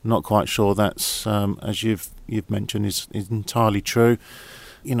 Not quite sure that's, as you've mentioned, is entirely true.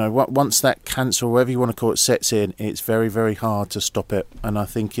 Once that cancer, or whatever you want to call it, sets in, it's very, very hard to stop it. And I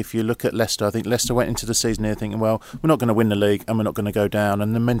think if you look at Leicester, I think Leicester went into the season here thinking, well, we're not going to win the league and we're not going to go down.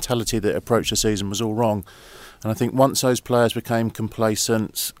 And the mentality that approached the season was all wrong. And I think once those players became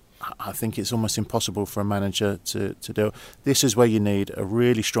complacent, I think it's almost impossible for a manager to do it. This is where you need a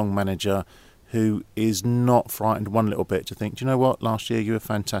really strong manager who is not frightened one little bit to think, do you know what, last year you were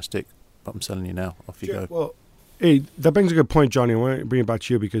fantastic, but I'm selling you now, off you go. Well, hey, that brings a good point, Johnny. I want to bring it back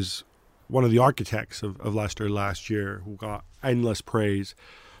to you because one of the architects of Leicester last year, who got endless praise,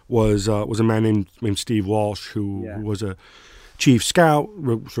 was a man named Steve Walsh, who was a chief scout,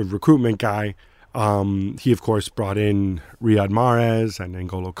 sort of recruitment guy. He, of course, brought in Riyad Mahrez and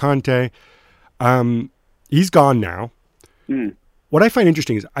N'Golo Kante. He's gone now. What I find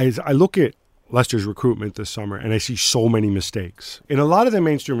interesting is I look at Leicester's recruitment this summer and I see so many mistakes. In a lot of the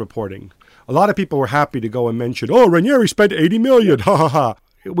mainstream reporting, a lot of people were happy to go and mention, Ranieri spent 80 million, ha ha ha,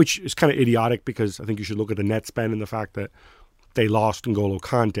 which is kind of idiotic because I think you should look at the net spend and the fact that they lost N'Golo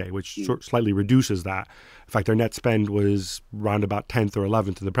Kante, which slightly reduces that. In fact, their net spend was around about 10th or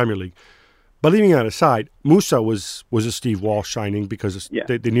 11th in the Premier League. But leaving that aside, Musa was a Steve Walsh signing because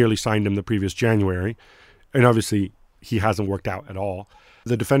they nearly signed him the previous January. And obviously, he hasn't worked out at all.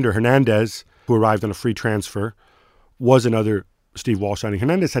 The defender Hernandez, who arrived on a free transfer, was another Steve Walsh signing.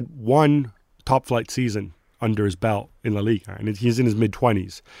 Hernandez had one top-flight season under his belt in La Liga, and he's in his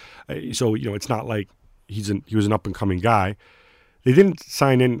mid-20s. So, it's not like he was an up-and-coming guy. They didn't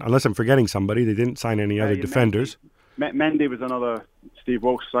sign in, unless I'm forgetting somebody, they didn't sign any other defenders. Mendy was another Steve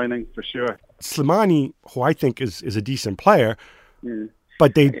Walsh signing, for sure. Slimani, who I think is a decent player,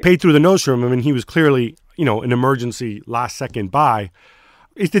 but they paid through the nose for him. I mean, he was clearly, an emergency last-second buy.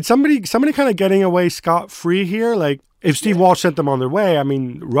 Did somebody kind of getting away scot-free here? Like, if Steve Walsh sent them on their way, I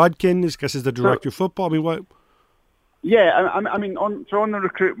mean, Rudkin, I guess, is the director of football. I mean, what? Yeah, I mean, on the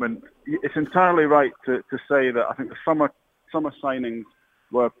recruitment, it's entirely right to say that I think the summer signings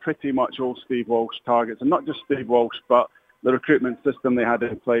were pretty much all Steve Walsh targets, and not just Steve Walsh, but the recruitment system they had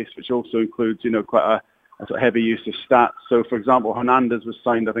in place, which also includes, quite a sort of heavy use of stats. So, for example, Hernandez was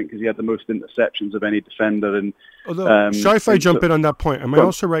signed, I think, because he had the most interceptions of any defender. And although, sorry if I jump in on that point, am I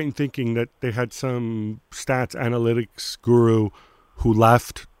also right in thinking that they had some stats analytics guru who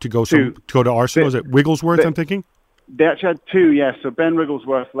left to go to Arsenal? Is it Wigglesworth? I'm thinking. They actually had two, yes. So Ben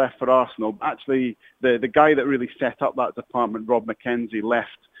Wigglesworth left for Arsenal. Actually, the guy that really set up that department, Rob McKenzie, left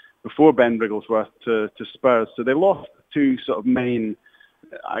before Ben Wigglesworth to Spurs. So they lost two sort of main,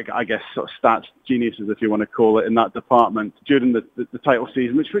 I guess, sort of stats geniuses, if you want to call it, in that department during the title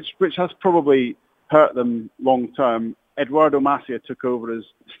season, which has probably hurt them long term. Eduardo Macia took over as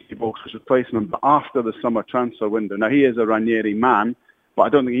Steve Walsh's replacement, but after the summer transfer window. Now, he is a Ranieri man, but I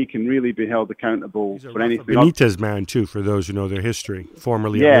don't think he can really be held accountable for anything. Benitez man, too, for those who know their history,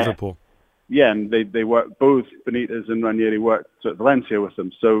 formerly at Liverpool. Yeah, and they worked, both Benitez and Ranieri worked at Valencia with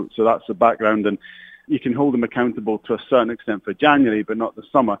them, so that's the background, and you can hold them accountable to a certain extent for January, but not the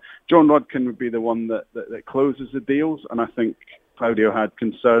summer. John Rudkin would be the one that closes the deals, and I think Claudio had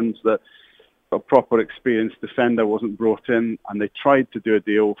concerns that a proper experienced defender wasn't brought in, and they tried to do a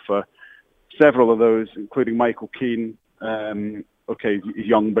deal for several of those, including Michael Keane. Okay, he's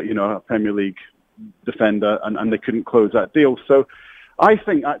young, but, a Premier League defender, and they couldn't close that deal. So I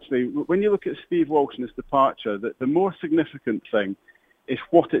think, actually, when you look at Steve Walsh and his departure, that the more significant thing is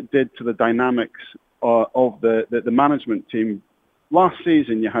what it did to the dynamics of the management team. Last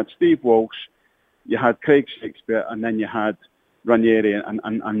season, you had Steve Walsh, you had Craig Shakespeare, and then you had Ranieri and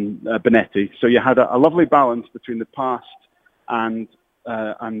Benetti. So you had a lovely balance between the past and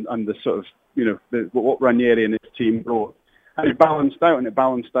the sort of, what Ranieri and his team brought. And it balanced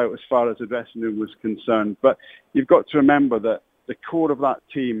out as far as the dressing room was concerned. But you've got to remember that the core of that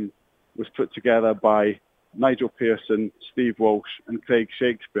team was put together by Nigel Pearson, Steve Walsh, and Craig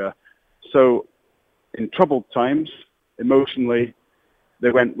Shakespeare. So in troubled times, emotionally, they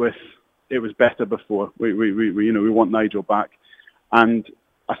went with, it was better before. We want Nigel back. And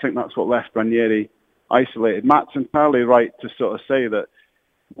I think that's what left Ranieri isolated. Matt's entirely right to sort of say that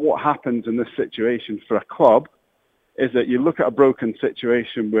what happens in this situation for a club is that you look at a broken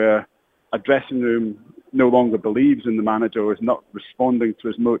situation where a dressing room no longer believes in the manager or is not responding to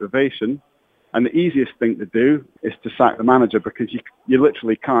his motivation. And the easiest thing to do is to sack the manager, because you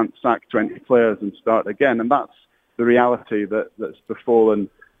literally can't sack 20 players and start again. And that's the reality that's befallen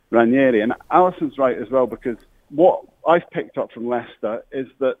Ranieri. And Alison's right as well, because what I've picked up from Leicester is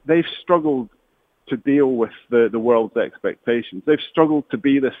that they've struggled to deal with the world's expectations. They've struggled to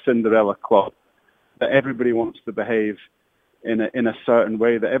be this Cinderella club that everybody wants to behave in a certain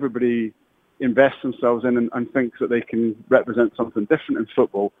way, that everybody invests themselves in and thinks that they can represent something different in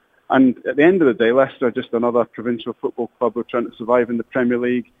football. And at the end of the day, Leicester are just another provincial football club who are trying to survive in the Premier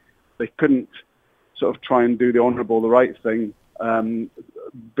League. They couldn't sort of try and do the honourable, the right thing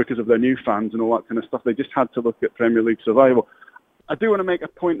because of their new fans and all that kind of stuff. They just had to look at Premier League survival. I do want to make a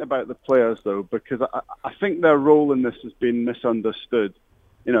point about the players, though, because I think their role in this has been misunderstood.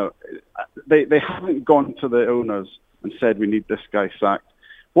 They haven't gone to the owners and said, we need this guy sacked.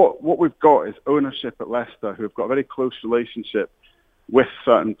 What we've got is ownership at Leicester who have got a very close relationship with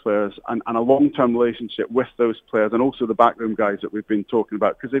certain players and a long-term relationship with those players, and also the backroom guys that we've been talking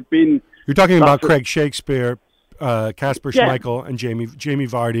about, because they've been... You're talking about Craig Shakespeare, Kasper Schmeichel, and Jamie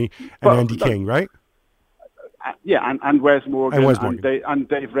Vardy, and Andy King, right? Yeah, and Wes Morgan, and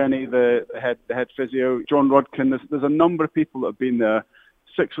Dave Rennie, the head physio, John Rudkin. There's a number of people that have been there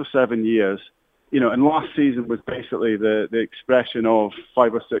 6 or 7 years. And last season was basically the expression of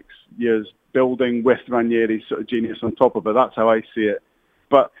 5 or 6 years building with Ranieri's sort of genius on top of it. That's how I see it.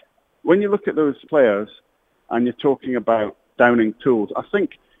 But when you look at those players and you're talking about downing tools, I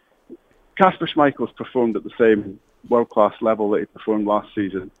think Kasper Schmeichel's performed at the same world-class level that he performed last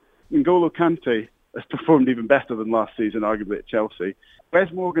season. N'Golo Kante has performed even better than last season, arguably, at Chelsea.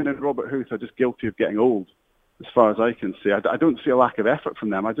 Wes Morgan and Robert Huth are just guilty of getting old, as far as I can see. I don't see a lack of effort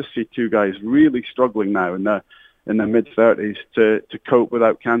from them. I just see two guys really struggling now in their mid-30s to cope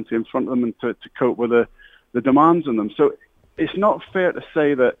without Kante in front of them and to cope with the demands on them. So it's not fair to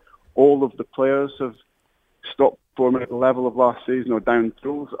say that all of the players have stopped performing at the level of last season or down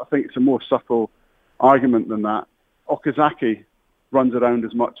tools. I think it's a more subtle argument than that. Okazaki runs around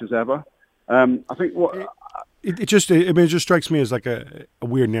as much as ever. I think it just strikes me as like a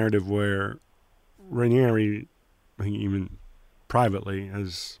weird narrative where Ranieri, I think even privately,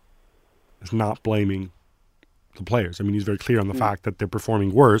 is not blaming the players. I mean, he's very clear on the fact that they're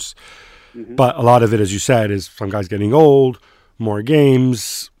performing worse. Mm-hmm. But a lot of it, as you said, is some guys getting old, more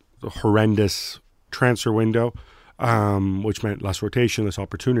games, the horrendous transfer window, which meant less rotation, less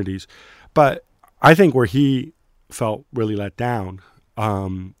opportunities. But I think where he felt really let down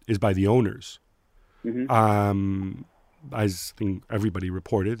is by the owners. Mm-hmm. As I think everybody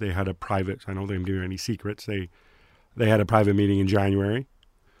reported, they had a private, I don't think I'm giving you any secrets, they had a private meeting in January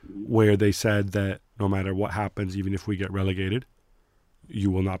where they said that no matter what happens, even if we get relegated,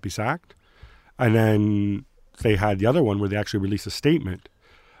 you will not be sacked. And then they had the other one where they actually released a statement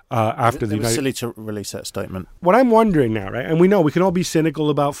after the United... It was silly to release that statement. What I'm wondering now, right, and we know we can all be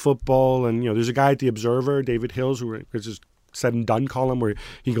cynical about football, and there's a guy at The Observer, David Hills, who is just said and done column where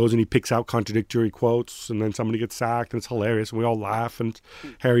he goes and he picks out contradictory quotes, and then somebody gets sacked, and it's hilarious, and we all laugh, and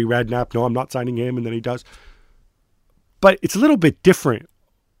Harry Redknapp, no, I'm not signing him, and then he does. But it's a little bit different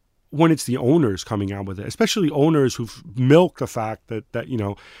when it's the owners coming out with it, especially owners who've milked the fact that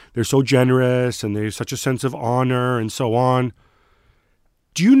they're so generous and they have such a sense of honor and so on.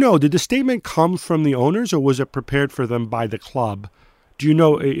 Do you know, did the statement come from the owners, or was it prepared for them by the club? Do you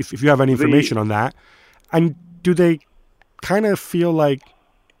know if you have any information on that? And do they kind of feel like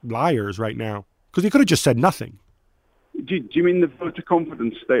liars right now? Because they could have just said nothing. Do you mean the vote of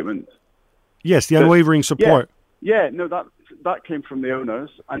confidence statement? Yes, the unwavering support. Yeah, no, that came from the owners,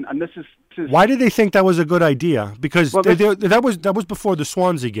 and this is... Why did they think that was a good idea? Because that was before the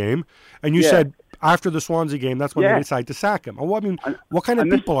Swansea game, and you said after the Swansea game, that's when they decided to sack him. Well, I mean, what kind of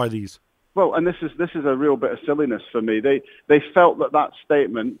people are these? Well, and this is a real bit of silliness for me. They felt that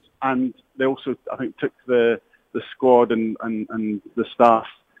statement, and they also, I think, took the squad and the staff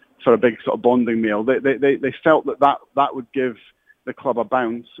for a big sort of bonding meal. They felt that would give the club a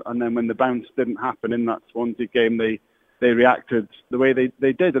bounce, and then when the bounce didn't happen in that Swansea game, they reacted the way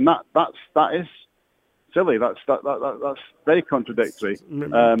they did, and that is silly. That's very contradictory.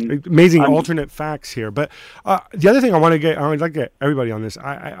 Amazing alternate facts here. But the other thing I would like to get everybody on this.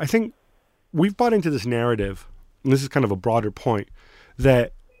 I think we've bought into this narrative, and this is kind of a broader point,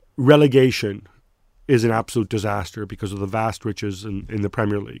 that relegation is an absolute disaster because of the vast riches in the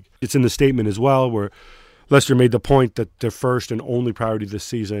Premier League. It's in the statement as well, where Leicester made the point that their first and only priority this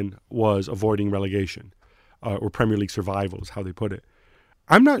season was avoiding relegation, or Premier League survival is how they put it.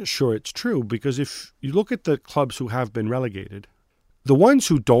 I'm not sure it's true, because if you look at the clubs who have been relegated, the ones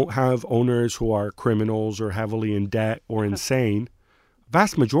who don't have owners who are criminals or heavily in debt or insane,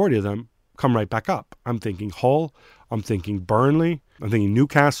 vast majority of them come right back up. I'm thinking Hull, I'm thinking Burnley, I'm thinking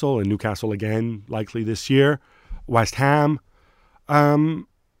Newcastle, and Newcastle again likely this year, West Ham.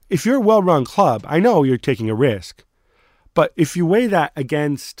 If you're a well-run club, I know you're taking a risk, but if you weigh that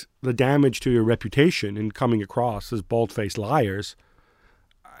against the damage to your reputation and coming across as bald-faced liars,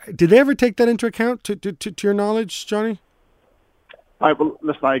 did they ever take that into account to your knowledge, Johnny? Well,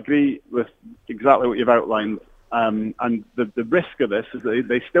 listen, I agree with exactly what you've outlined. And the risk of this is that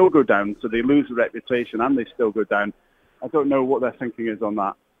they still go down, so they lose the reputation and they still go down. I don't know what their thinking is on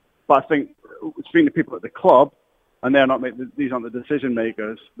that. But I think, speaking to people at the club, and these aren't the decision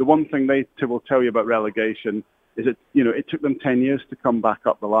makers, the one thing they will tell you about relegation is that it took them 10 years to come back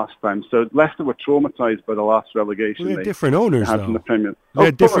up the last time. So Leicester were traumatised by the last relegation. Well, they had different owners, though. From the Premier. They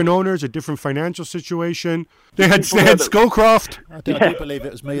had different owners, a different financial situation. They had Scowcroft. I do believe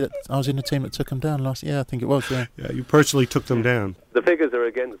it was me that I was in the team that took them down last. Yeah, I think it was. Yeah, you personally took them down. The figures are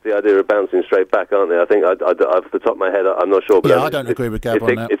against the idea of bouncing straight back, aren't they? I think, off the top of my head, I'm not sure. But I don't agree with Gab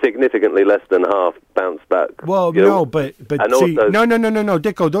on that. It's significantly less than half bounce back. Well, no, but see, no,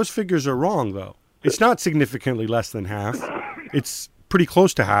 Dicko, those figures are wrong, though. It's not significantly less than half. It's pretty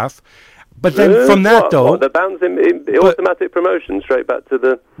close to half. But then from that, though... the bounce in automatic promotion straight back to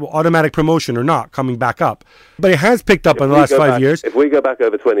the... Well, automatic promotion or not, coming back up. But it has picked up in the last 5 years. If we go back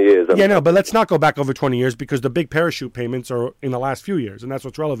over 20 years... but let's not go back over 20 years, because the big parachute payments are in the last few years, and that's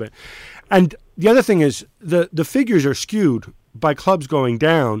what's relevant. And the other thing is, the figures are skewed by clubs going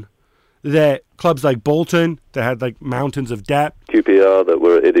down, that clubs like Bolton, that had like mountains of debt... QPR, that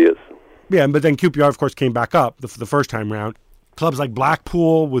were idiots. Yeah, but then QPR, of course, came back up the first time round. Clubs like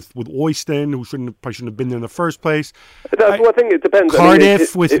Blackpool with Oyston, who probably shouldn't have been there in the first place. I think it depends.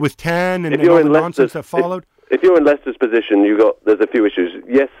 Cardiff with Tan and all the nonsense that followed. If you're in Leicester's position, there's a few issues.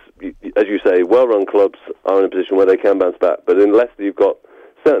 Yes, as you say, well-run clubs are in a position where they can bounce back. But in Leicester, you've got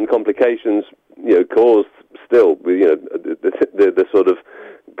certain complications, caused still with the sort of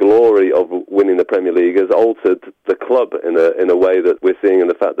glory of winning the Premier League has altered the club in a way that we're seeing in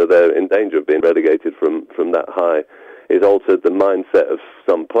the fact that they're in danger of being relegated from that high. It's altered the mindset of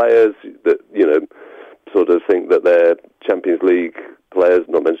some players that, sort of think that they're Champions League players,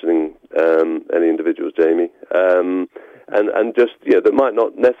 not mentioning any individuals, Jamie, and just, that might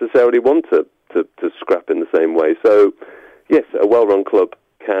not necessarily want to scrap in the same way. So, yes, a well-run club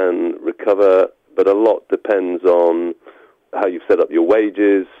can recover, but a lot depends on how you've set up your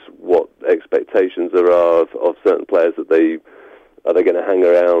wages, what expectations there are of certain players that are they going to hang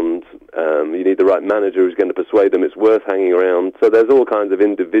around. You need the right manager who's going to persuade them it's worth hanging around. So there's all kinds of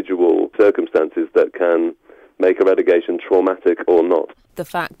individual circumstances that can make a relegation traumatic or not. The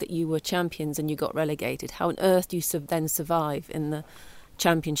fact that you were champions and you got relegated, how on earth do you then survive in the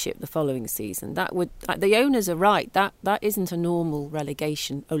Championship the following season? The owners are right. That isn't a normal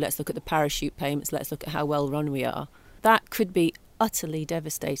relegation. Oh, let's look at the parachute payments. Let's look at how well run we are. That could be utterly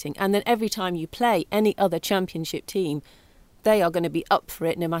devastating. And then every time you play any other Championship team, they are going to be up for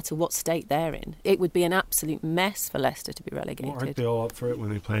it no matter what state they're in. It would be an absolute mess for Leicester to be relegated. Well, aren't they all up for it when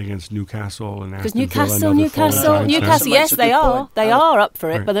they play against Newcastle and because Newcastle, yes, they are. They are up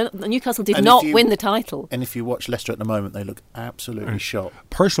for it, but Newcastle did not win the title. And if you watch Leicester at the moment, they look absolutely shot.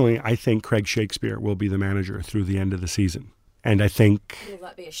 Personally, I think Craig Shakespeare will be the manager through the end of the season. And I think... Will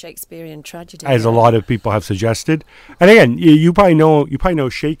that be a Shakespearean tragedy? As a lot of people have suggested. And again, you probably know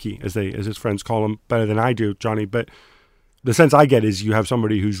Shaky, as his friends call him, better than I do, Johnny, but... The sense I get is you have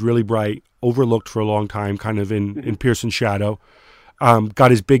somebody who's really bright, overlooked for a long time, kind of in Pearson's shadow,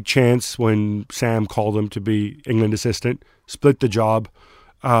 got his big chance when Sam called him to be England assistant, split the job,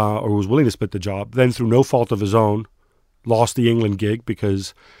 or was willing to split the job, then through no fault of his own, lost the England gig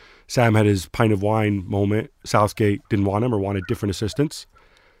because Sam had his pint of wine moment. Southgate didn't want him or wanted different assistants.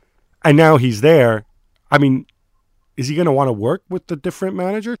 And now he's there. I mean, is he going to want to work with the different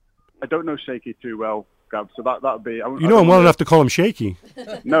manager? I don't know Shaky too well, Gab, so that would be... You know him well enough to call him Shaky.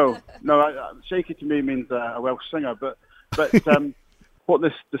 No, Shaky to me means a Welsh singer, but what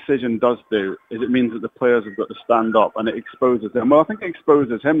this decision does do is it means that the players have got to stand up and it exposes them. Well, I think it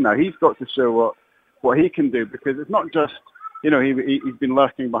exposes him now. He's got to show what he can do, because it's not just, he's been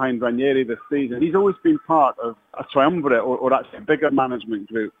lurking behind Ranieri this season. He's always been part of a triumvirate or actually a bigger management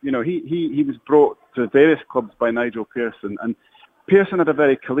group. He was brought to various clubs by Nigel Pearson, and Pearson had a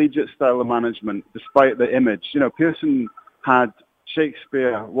very collegiate style of management, despite the image. Pearson had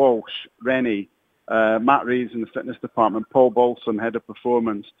Shakespeare, Walsh, Rennie, Matt Reeves in the fitness department, Paul Balson, head of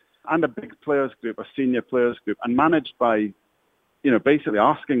performance, and a big players group, a senior players group, and managed by, basically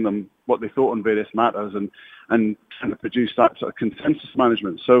asking them what they thought on various matters and trying to produce that sort of consensus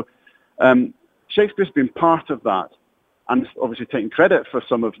management. So Shakespeare's been part of that, and obviously taking credit for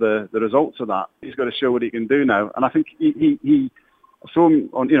some of the results of that. He's got to show what he can do now, and I think he saw him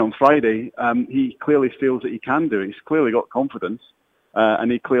on Friday. He clearly feels that he can do it. He's clearly got confidence,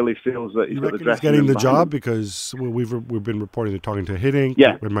 and he clearly feels that he's got the dressing room getting the job him. Because we've been reporting they're talking to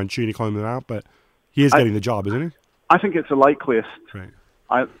Hiddink, with Mancini calling them out, but he is getting the job, isn't he? I think it's the likeliest,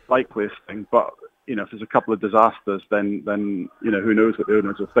 right. Likeliest thing. But if there's a couple of disasters, then who knows what the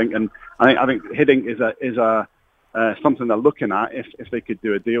owners will think. And I think Hiddink is a something they're looking at if they could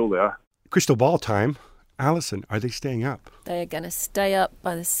do a deal there. Crystal ball time. Alison, are they staying up? They are going to stay up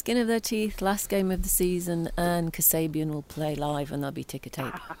by the skin of their teeth. Last game of the season, and Kasabian will play live, and there'll be ticker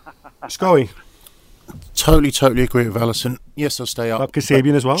tape. Scully. Totally agree with Alison. Yes, I'll stay up. About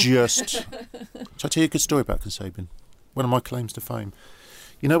Kasabian as well? Shall I tell you a good story about Kasabian? One of my claims to fame.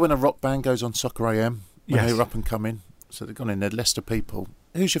 When a rock band goes on Soccer AM, when they were up and coming, so they've gone in there, Leicester people,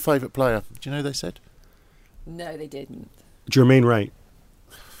 who's your favourite player? Do you know they said? No, they didn't. Jermaine Wright.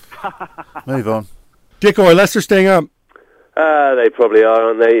 Move on. Dicko, are Leicester staying up? They probably are,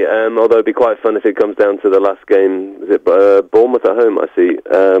 aren't they? Although it'd be quite fun if it comes down to the last game. Is it Bournemouth at home, I see.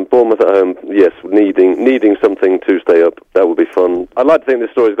 Bournemouth at home, yes, needing something to stay up. That would be fun. I'd like to think this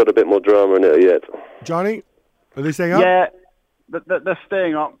story's got a bit more drama in it yet. Johnny, are they staying up? Yeah, they're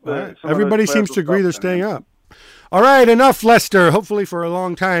staying up. Right. Everybody seems to agree they're staying up. All right, enough Leicester, hopefully for a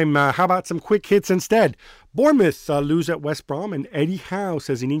long time. How about some quick hits instead? Bournemouth lose at West Brom, and Eddie Howe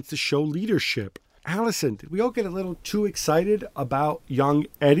says he needs to show leadership. Alison, did we all get a little too excited about young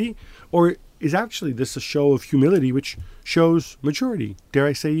Eddie? Or is actually this a show of humility which shows maturity, dare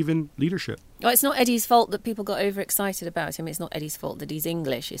I say even leadership? Well, it's not Eddie's fault that people got overexcited about him. It's not Eddie's fault that he's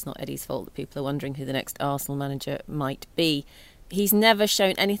English. It's not Eddie's fault that people are wondering who the next Arsenal manager might be. He's never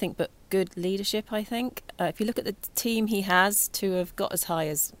shown anything but good leadership, I think. If you look at the team he has to have got as high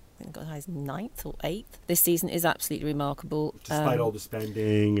as think the guy's 9th or 8th this season, is absolutely remarkable. Despite all the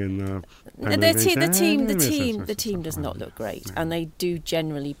spending and the team does not look great, and they do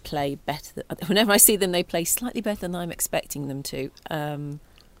generally play better. Whenever I see them, they play slightly better than I'm expecting them to.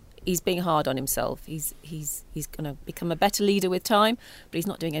 He's being hard on himself. He's going to become a better leader with time, but he's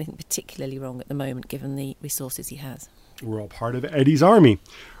not doing anything particularly wrong at the moment, given the resources he has. We're all part of Eddie's army.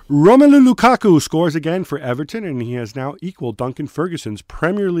 Romelu Lukaku scores again for Everton, and he has now equaled Duncan Ferguson's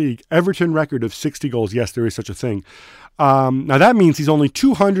Premier League Everton record of 60 goals. Yes, there is such a thing. Now that means he's only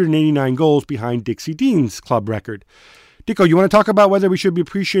 289 goals behind Dixie Dean's club record. Dicko, you want to talk about whether we should be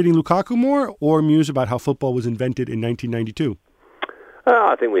appreciating Lukaku more or muse about how football was invented in 1992?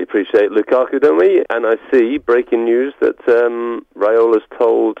 I think we appreciate Lukaku, don't we? And I see breaking news that Raiola's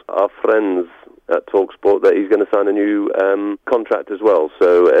told our friends at TalkSport that he's going to sign a new contract as well.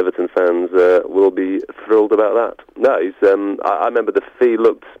 So Everton fans will be thrilled about that. No, I remember the fee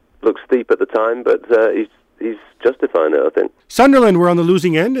looked steep at the time, but he's justifying it, I think. Sunderland were on the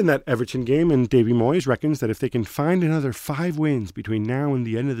losing end in that Everton game, and Davy Moyes reckons that if they can find another 5 wins between now and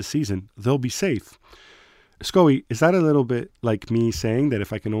the end of the season, they'll be safe. Scoey, is that a little bit like me saying that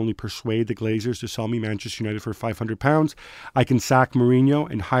if I can only persuade the Glazers to sell me Manchester United for £500, I can sack Mourinho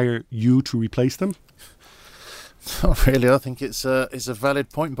and hire you to replace them? Not really. I think it's a valid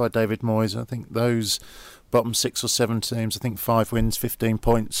point by David Moyes. I think those bottom 6 or 7 teams, I think 5 wins, 15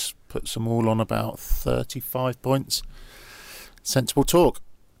 points, puts them all on about 35 points. Sensible talk.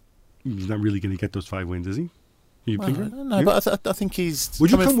 He's not really going to get those 5 wins, is he? No, but I think he's... Would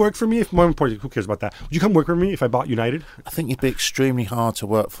you come work for me if... More important, who cares about that? Would you come work for me if I bought United? I think you'd be extremely hard to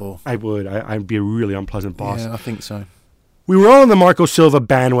work for. I would. I'd be a really unpleasant boss. Yeah, I think so. We were all on the Marco Silva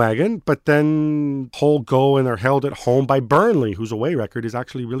bandwagon, but then Hull go and are held at home by Burnley, whose away record is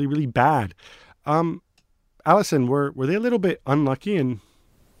actually really, really bad. Alison, were they a little bit unlucky, and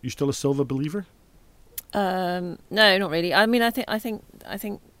you still a Silva believer? No, not really. I mean, I think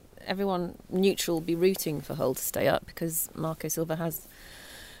everyone neutral will be rooting for Hull to stay up because Marco Silva has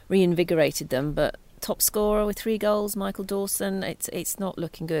reinvigorated them. But top scorer with 3 goals, Michael Dawson, it's not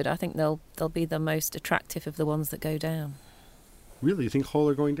looking good. I think they'll be the most attractive of the ones that go down. Really? You think Hull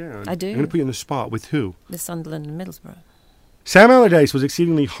are going down? I do. I'm going to put you in the spot. With who? With Sunderland and Middlesbrough. Sam Allardyce was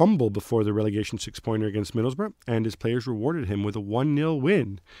exceedingly humble before the relegation 6-pointer against Middlesbrough, and his players rewarded him with a 1-0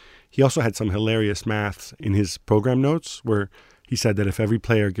 win. He also had some hilarious maths in his program notes where he said that if every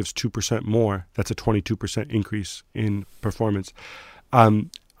player gives 2% more, that's a 22% increase in performance.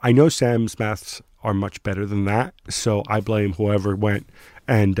 I know Sam's maths are much better than that, so I blame whoever went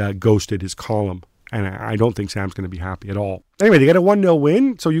and ghosted his column. And I don't think Sam's going to be happy at all. Anyway, they got a 1-0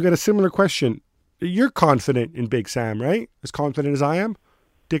 win, so you got a similar question. You're confident in Big Sam, right? As confident as I am?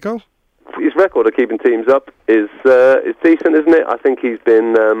 Dicko? His record of keeping teams up is decent, isn't it? I think he's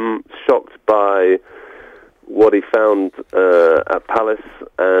been shocked by what he found at Palace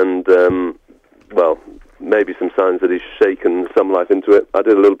and, maybe some signs that he's shaken some life into it. I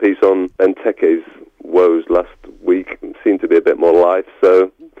did a little piece on Benteke's woes last week. Seemed to be a bit more life,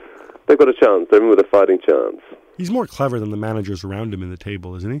 so they've got a chance. They're in with a fighting chance. He's more clever than the managers around him in the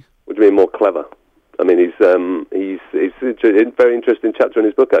table, isn't he? What do you mean more clever? I mean, he's a very interesting chapter in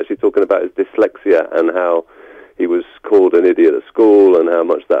his book, actually, talking about his dyslexia and how he was called an idiot at school and how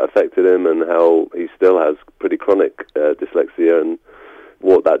much that affected him and how he still has pretty chronic dyslexia and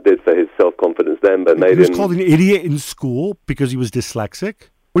what that did for his self-confidence then. But made him... He was called an idiot in school because he was dyslexic?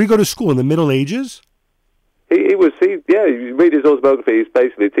 Where did he go to school, in the Middle Ages? You read his autobiography, he's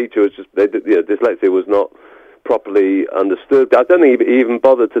basically a teacher, was just, dyslexia was not properly understood. I don't think he even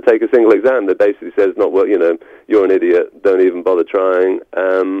bothered to take a single exam. That basically says, you're an idiot, don't even bother trying.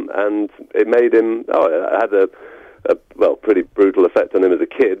 And it made him, it had a pretty brutal effect on him as a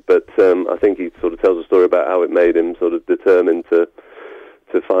kid, but I think he sort of tells a story about how it made him sort of determined to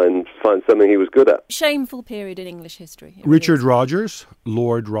find something he was good at. Shameful period in English history. Richard Rogers,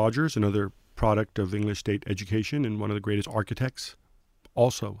 Lord Rogers, another product of English state education and one of the greatest architects,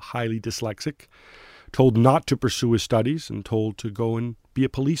 also highly dyslexic, told not to pursue his studies and told to go and be a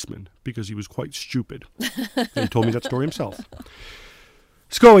policeman because he was quite stupid. And he told me that story himself.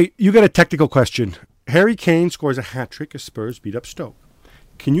 Scoey, you got a technical question. Harry Kane scores a hat-trick as Spurs beat up Stoke.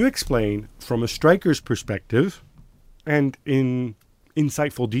 Can you explain from a striker's perspective and in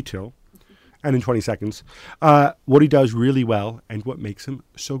insightful detail and in 20 seconds what he does really well and what makes him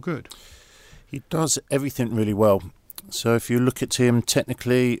so good? He does everything really well. So if you look at him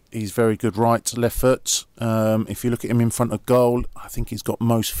technically, he's very good right to left foot. If you look at him in front of goal, I think he's got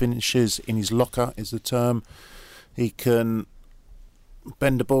most finishes in his locker is the term. He can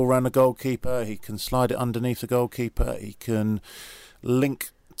bend the ball around the goalkeeper. He can slide it underneath the goalkeeper. He can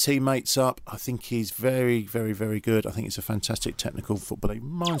link teammates up. I think he's very, very, very good. I think he's a fantastic technical footballer. He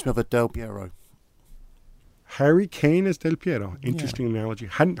reminds me of a Del Piero. Harry Kane as Del Piero. Interesting analogy.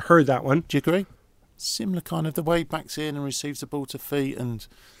 Hadn't heard that one. Do you agree? Similar kind of the way he backs in and receives the ball to feet. And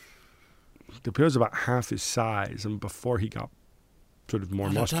Del Piero's about half his size, and before he got sort of more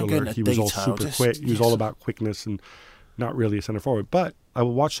muscular, he was all super quick. He was all about quickness and not really a centre forward. But I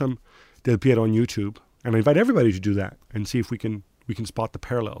will watch some Del Piero on YouTube, and I invite everybody to do that and see if we can spot the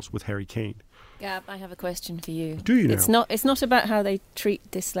parallels with Harry Kane. Gab, I have a question for you. Do you now? It's not about how they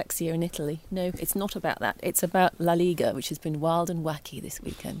treat dyslexia in Italy. No, it's not about that. It's about La Liga, which has been wild and wacky this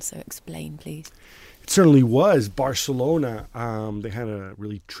weekend. So explain, please. It certainly was. Barcelona, they had a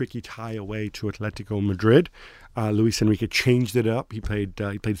really tricky tie away to Atletico Madrid. Luis Enrique changed it up. He played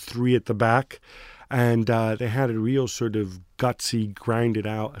three at the back. And they had a real sort of gutsy, grinded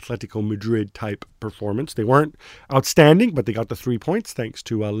out Atletico Madrid type performance. They weren't outstanding, but they got the 3 points thanks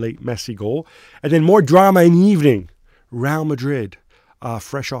to a late Messi goal. And then more drama in the evening. Real Madrid,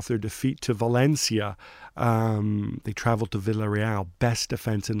 fresh off their defeat to Valencia. They traveled to Villarreal, best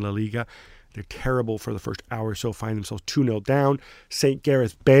defense in La Liga. They're terrible for the first hour or so, find themselves 2-0 down. St.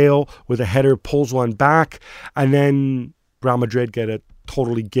 Gareth Bale with a header pulls one back. And then Real Madrid get a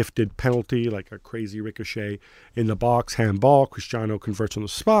totally gifted penalty, like a crazy ricochet in the box, handball. Cristiano converts on the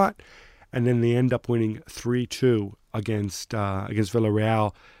spot. And then they end up winning 3-2 against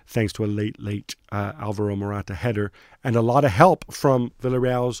Villarreal, thanks to a late Alvaro Morata header. And a lot of help from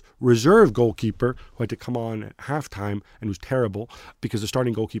Villarreal's reserve goalkeeper, who had to come on at halftime and was terrible because the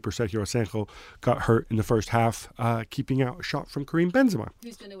starting goalkeeper, Sergio Asenjo, got hurt in the first half, keeping out a shot from Karim Benzema.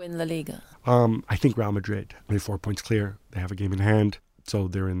 Who's going to win La Liga? I think Real Madrid. They're 4 points clear. They have a game in hand, so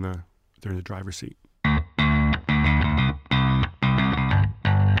they're in the driver's seat.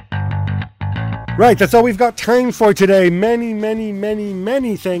 Right, that's all we've got time for today. Many, many, many,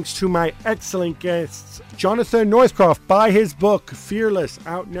 many thanks to my excellent guests. Jonathan Northcroft, by his book, Fearless,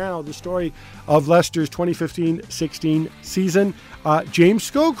 out now, the story of Leicester's 2015-16 season. James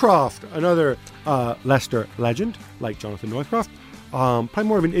Scowcroft, another Leicester legend, like Jonathan Northcroft. Probably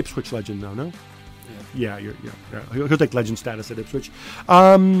more of an Ipswich legend, though, no? Yeah. He'll take legend status at Ipswich.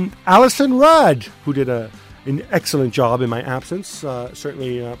 Alison Rudd, who did an excellent job in my absence,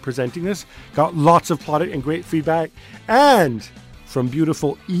 certainly presenting this. Got lots of plaudit and great feedback. And from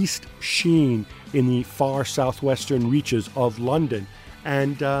beautiful East Sheen in the far southwestern reaches of London.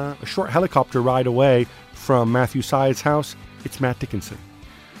 And a short helicopter ride away from Matthew Syed's house, it's Matt Dickinson.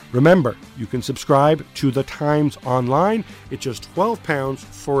 Remember, you can subscribe to The Times online. It's just £12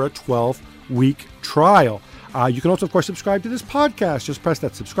 for a 12-week trial. You can also, of course, subscribe to this podcast. Just press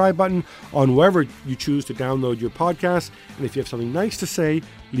that subscribe button on wherever you choose to download your podcast. And if you have something nice to say,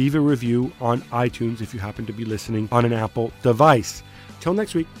 leave a review on iTunes if you happen to be listening on an Apple device. Till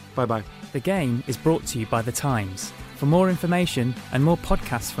next week, bye-bye. The Game is brought to you by The Times. For more information and more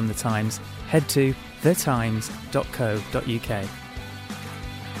podcasts from The Times, head to thetimes.co.uk.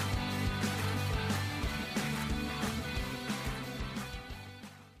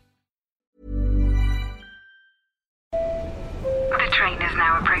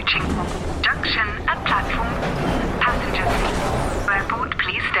 Approaching. Junction at platform. Passengers. Airport,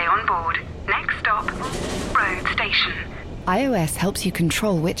 please stay on board. Next stop, road station. iOS helps you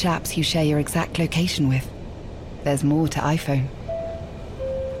control which apps you share your exact location with. There's more to iPhone.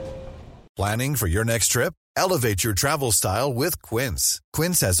 Planning for your next trip? Elevate your travel style with Quince.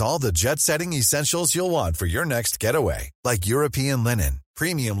 Quince has all the jet-setting essentials you'll want for your next getaway, like European linen,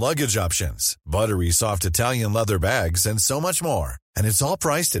 premium luggage options, buttery soft Italian leather bags, and so much more. And it's all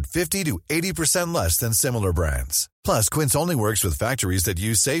priced at 50 to 80% less than similar brands. Plus, Quince only works with factories that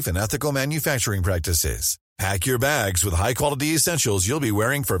use safe and ethical manufacturing practices. Pack your bags with high-quality essentials you'll be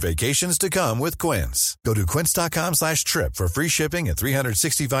wearing for vacations to come with Quince. Go to quince.com/trip for free shipping and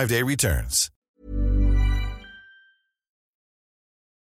 365-day returns.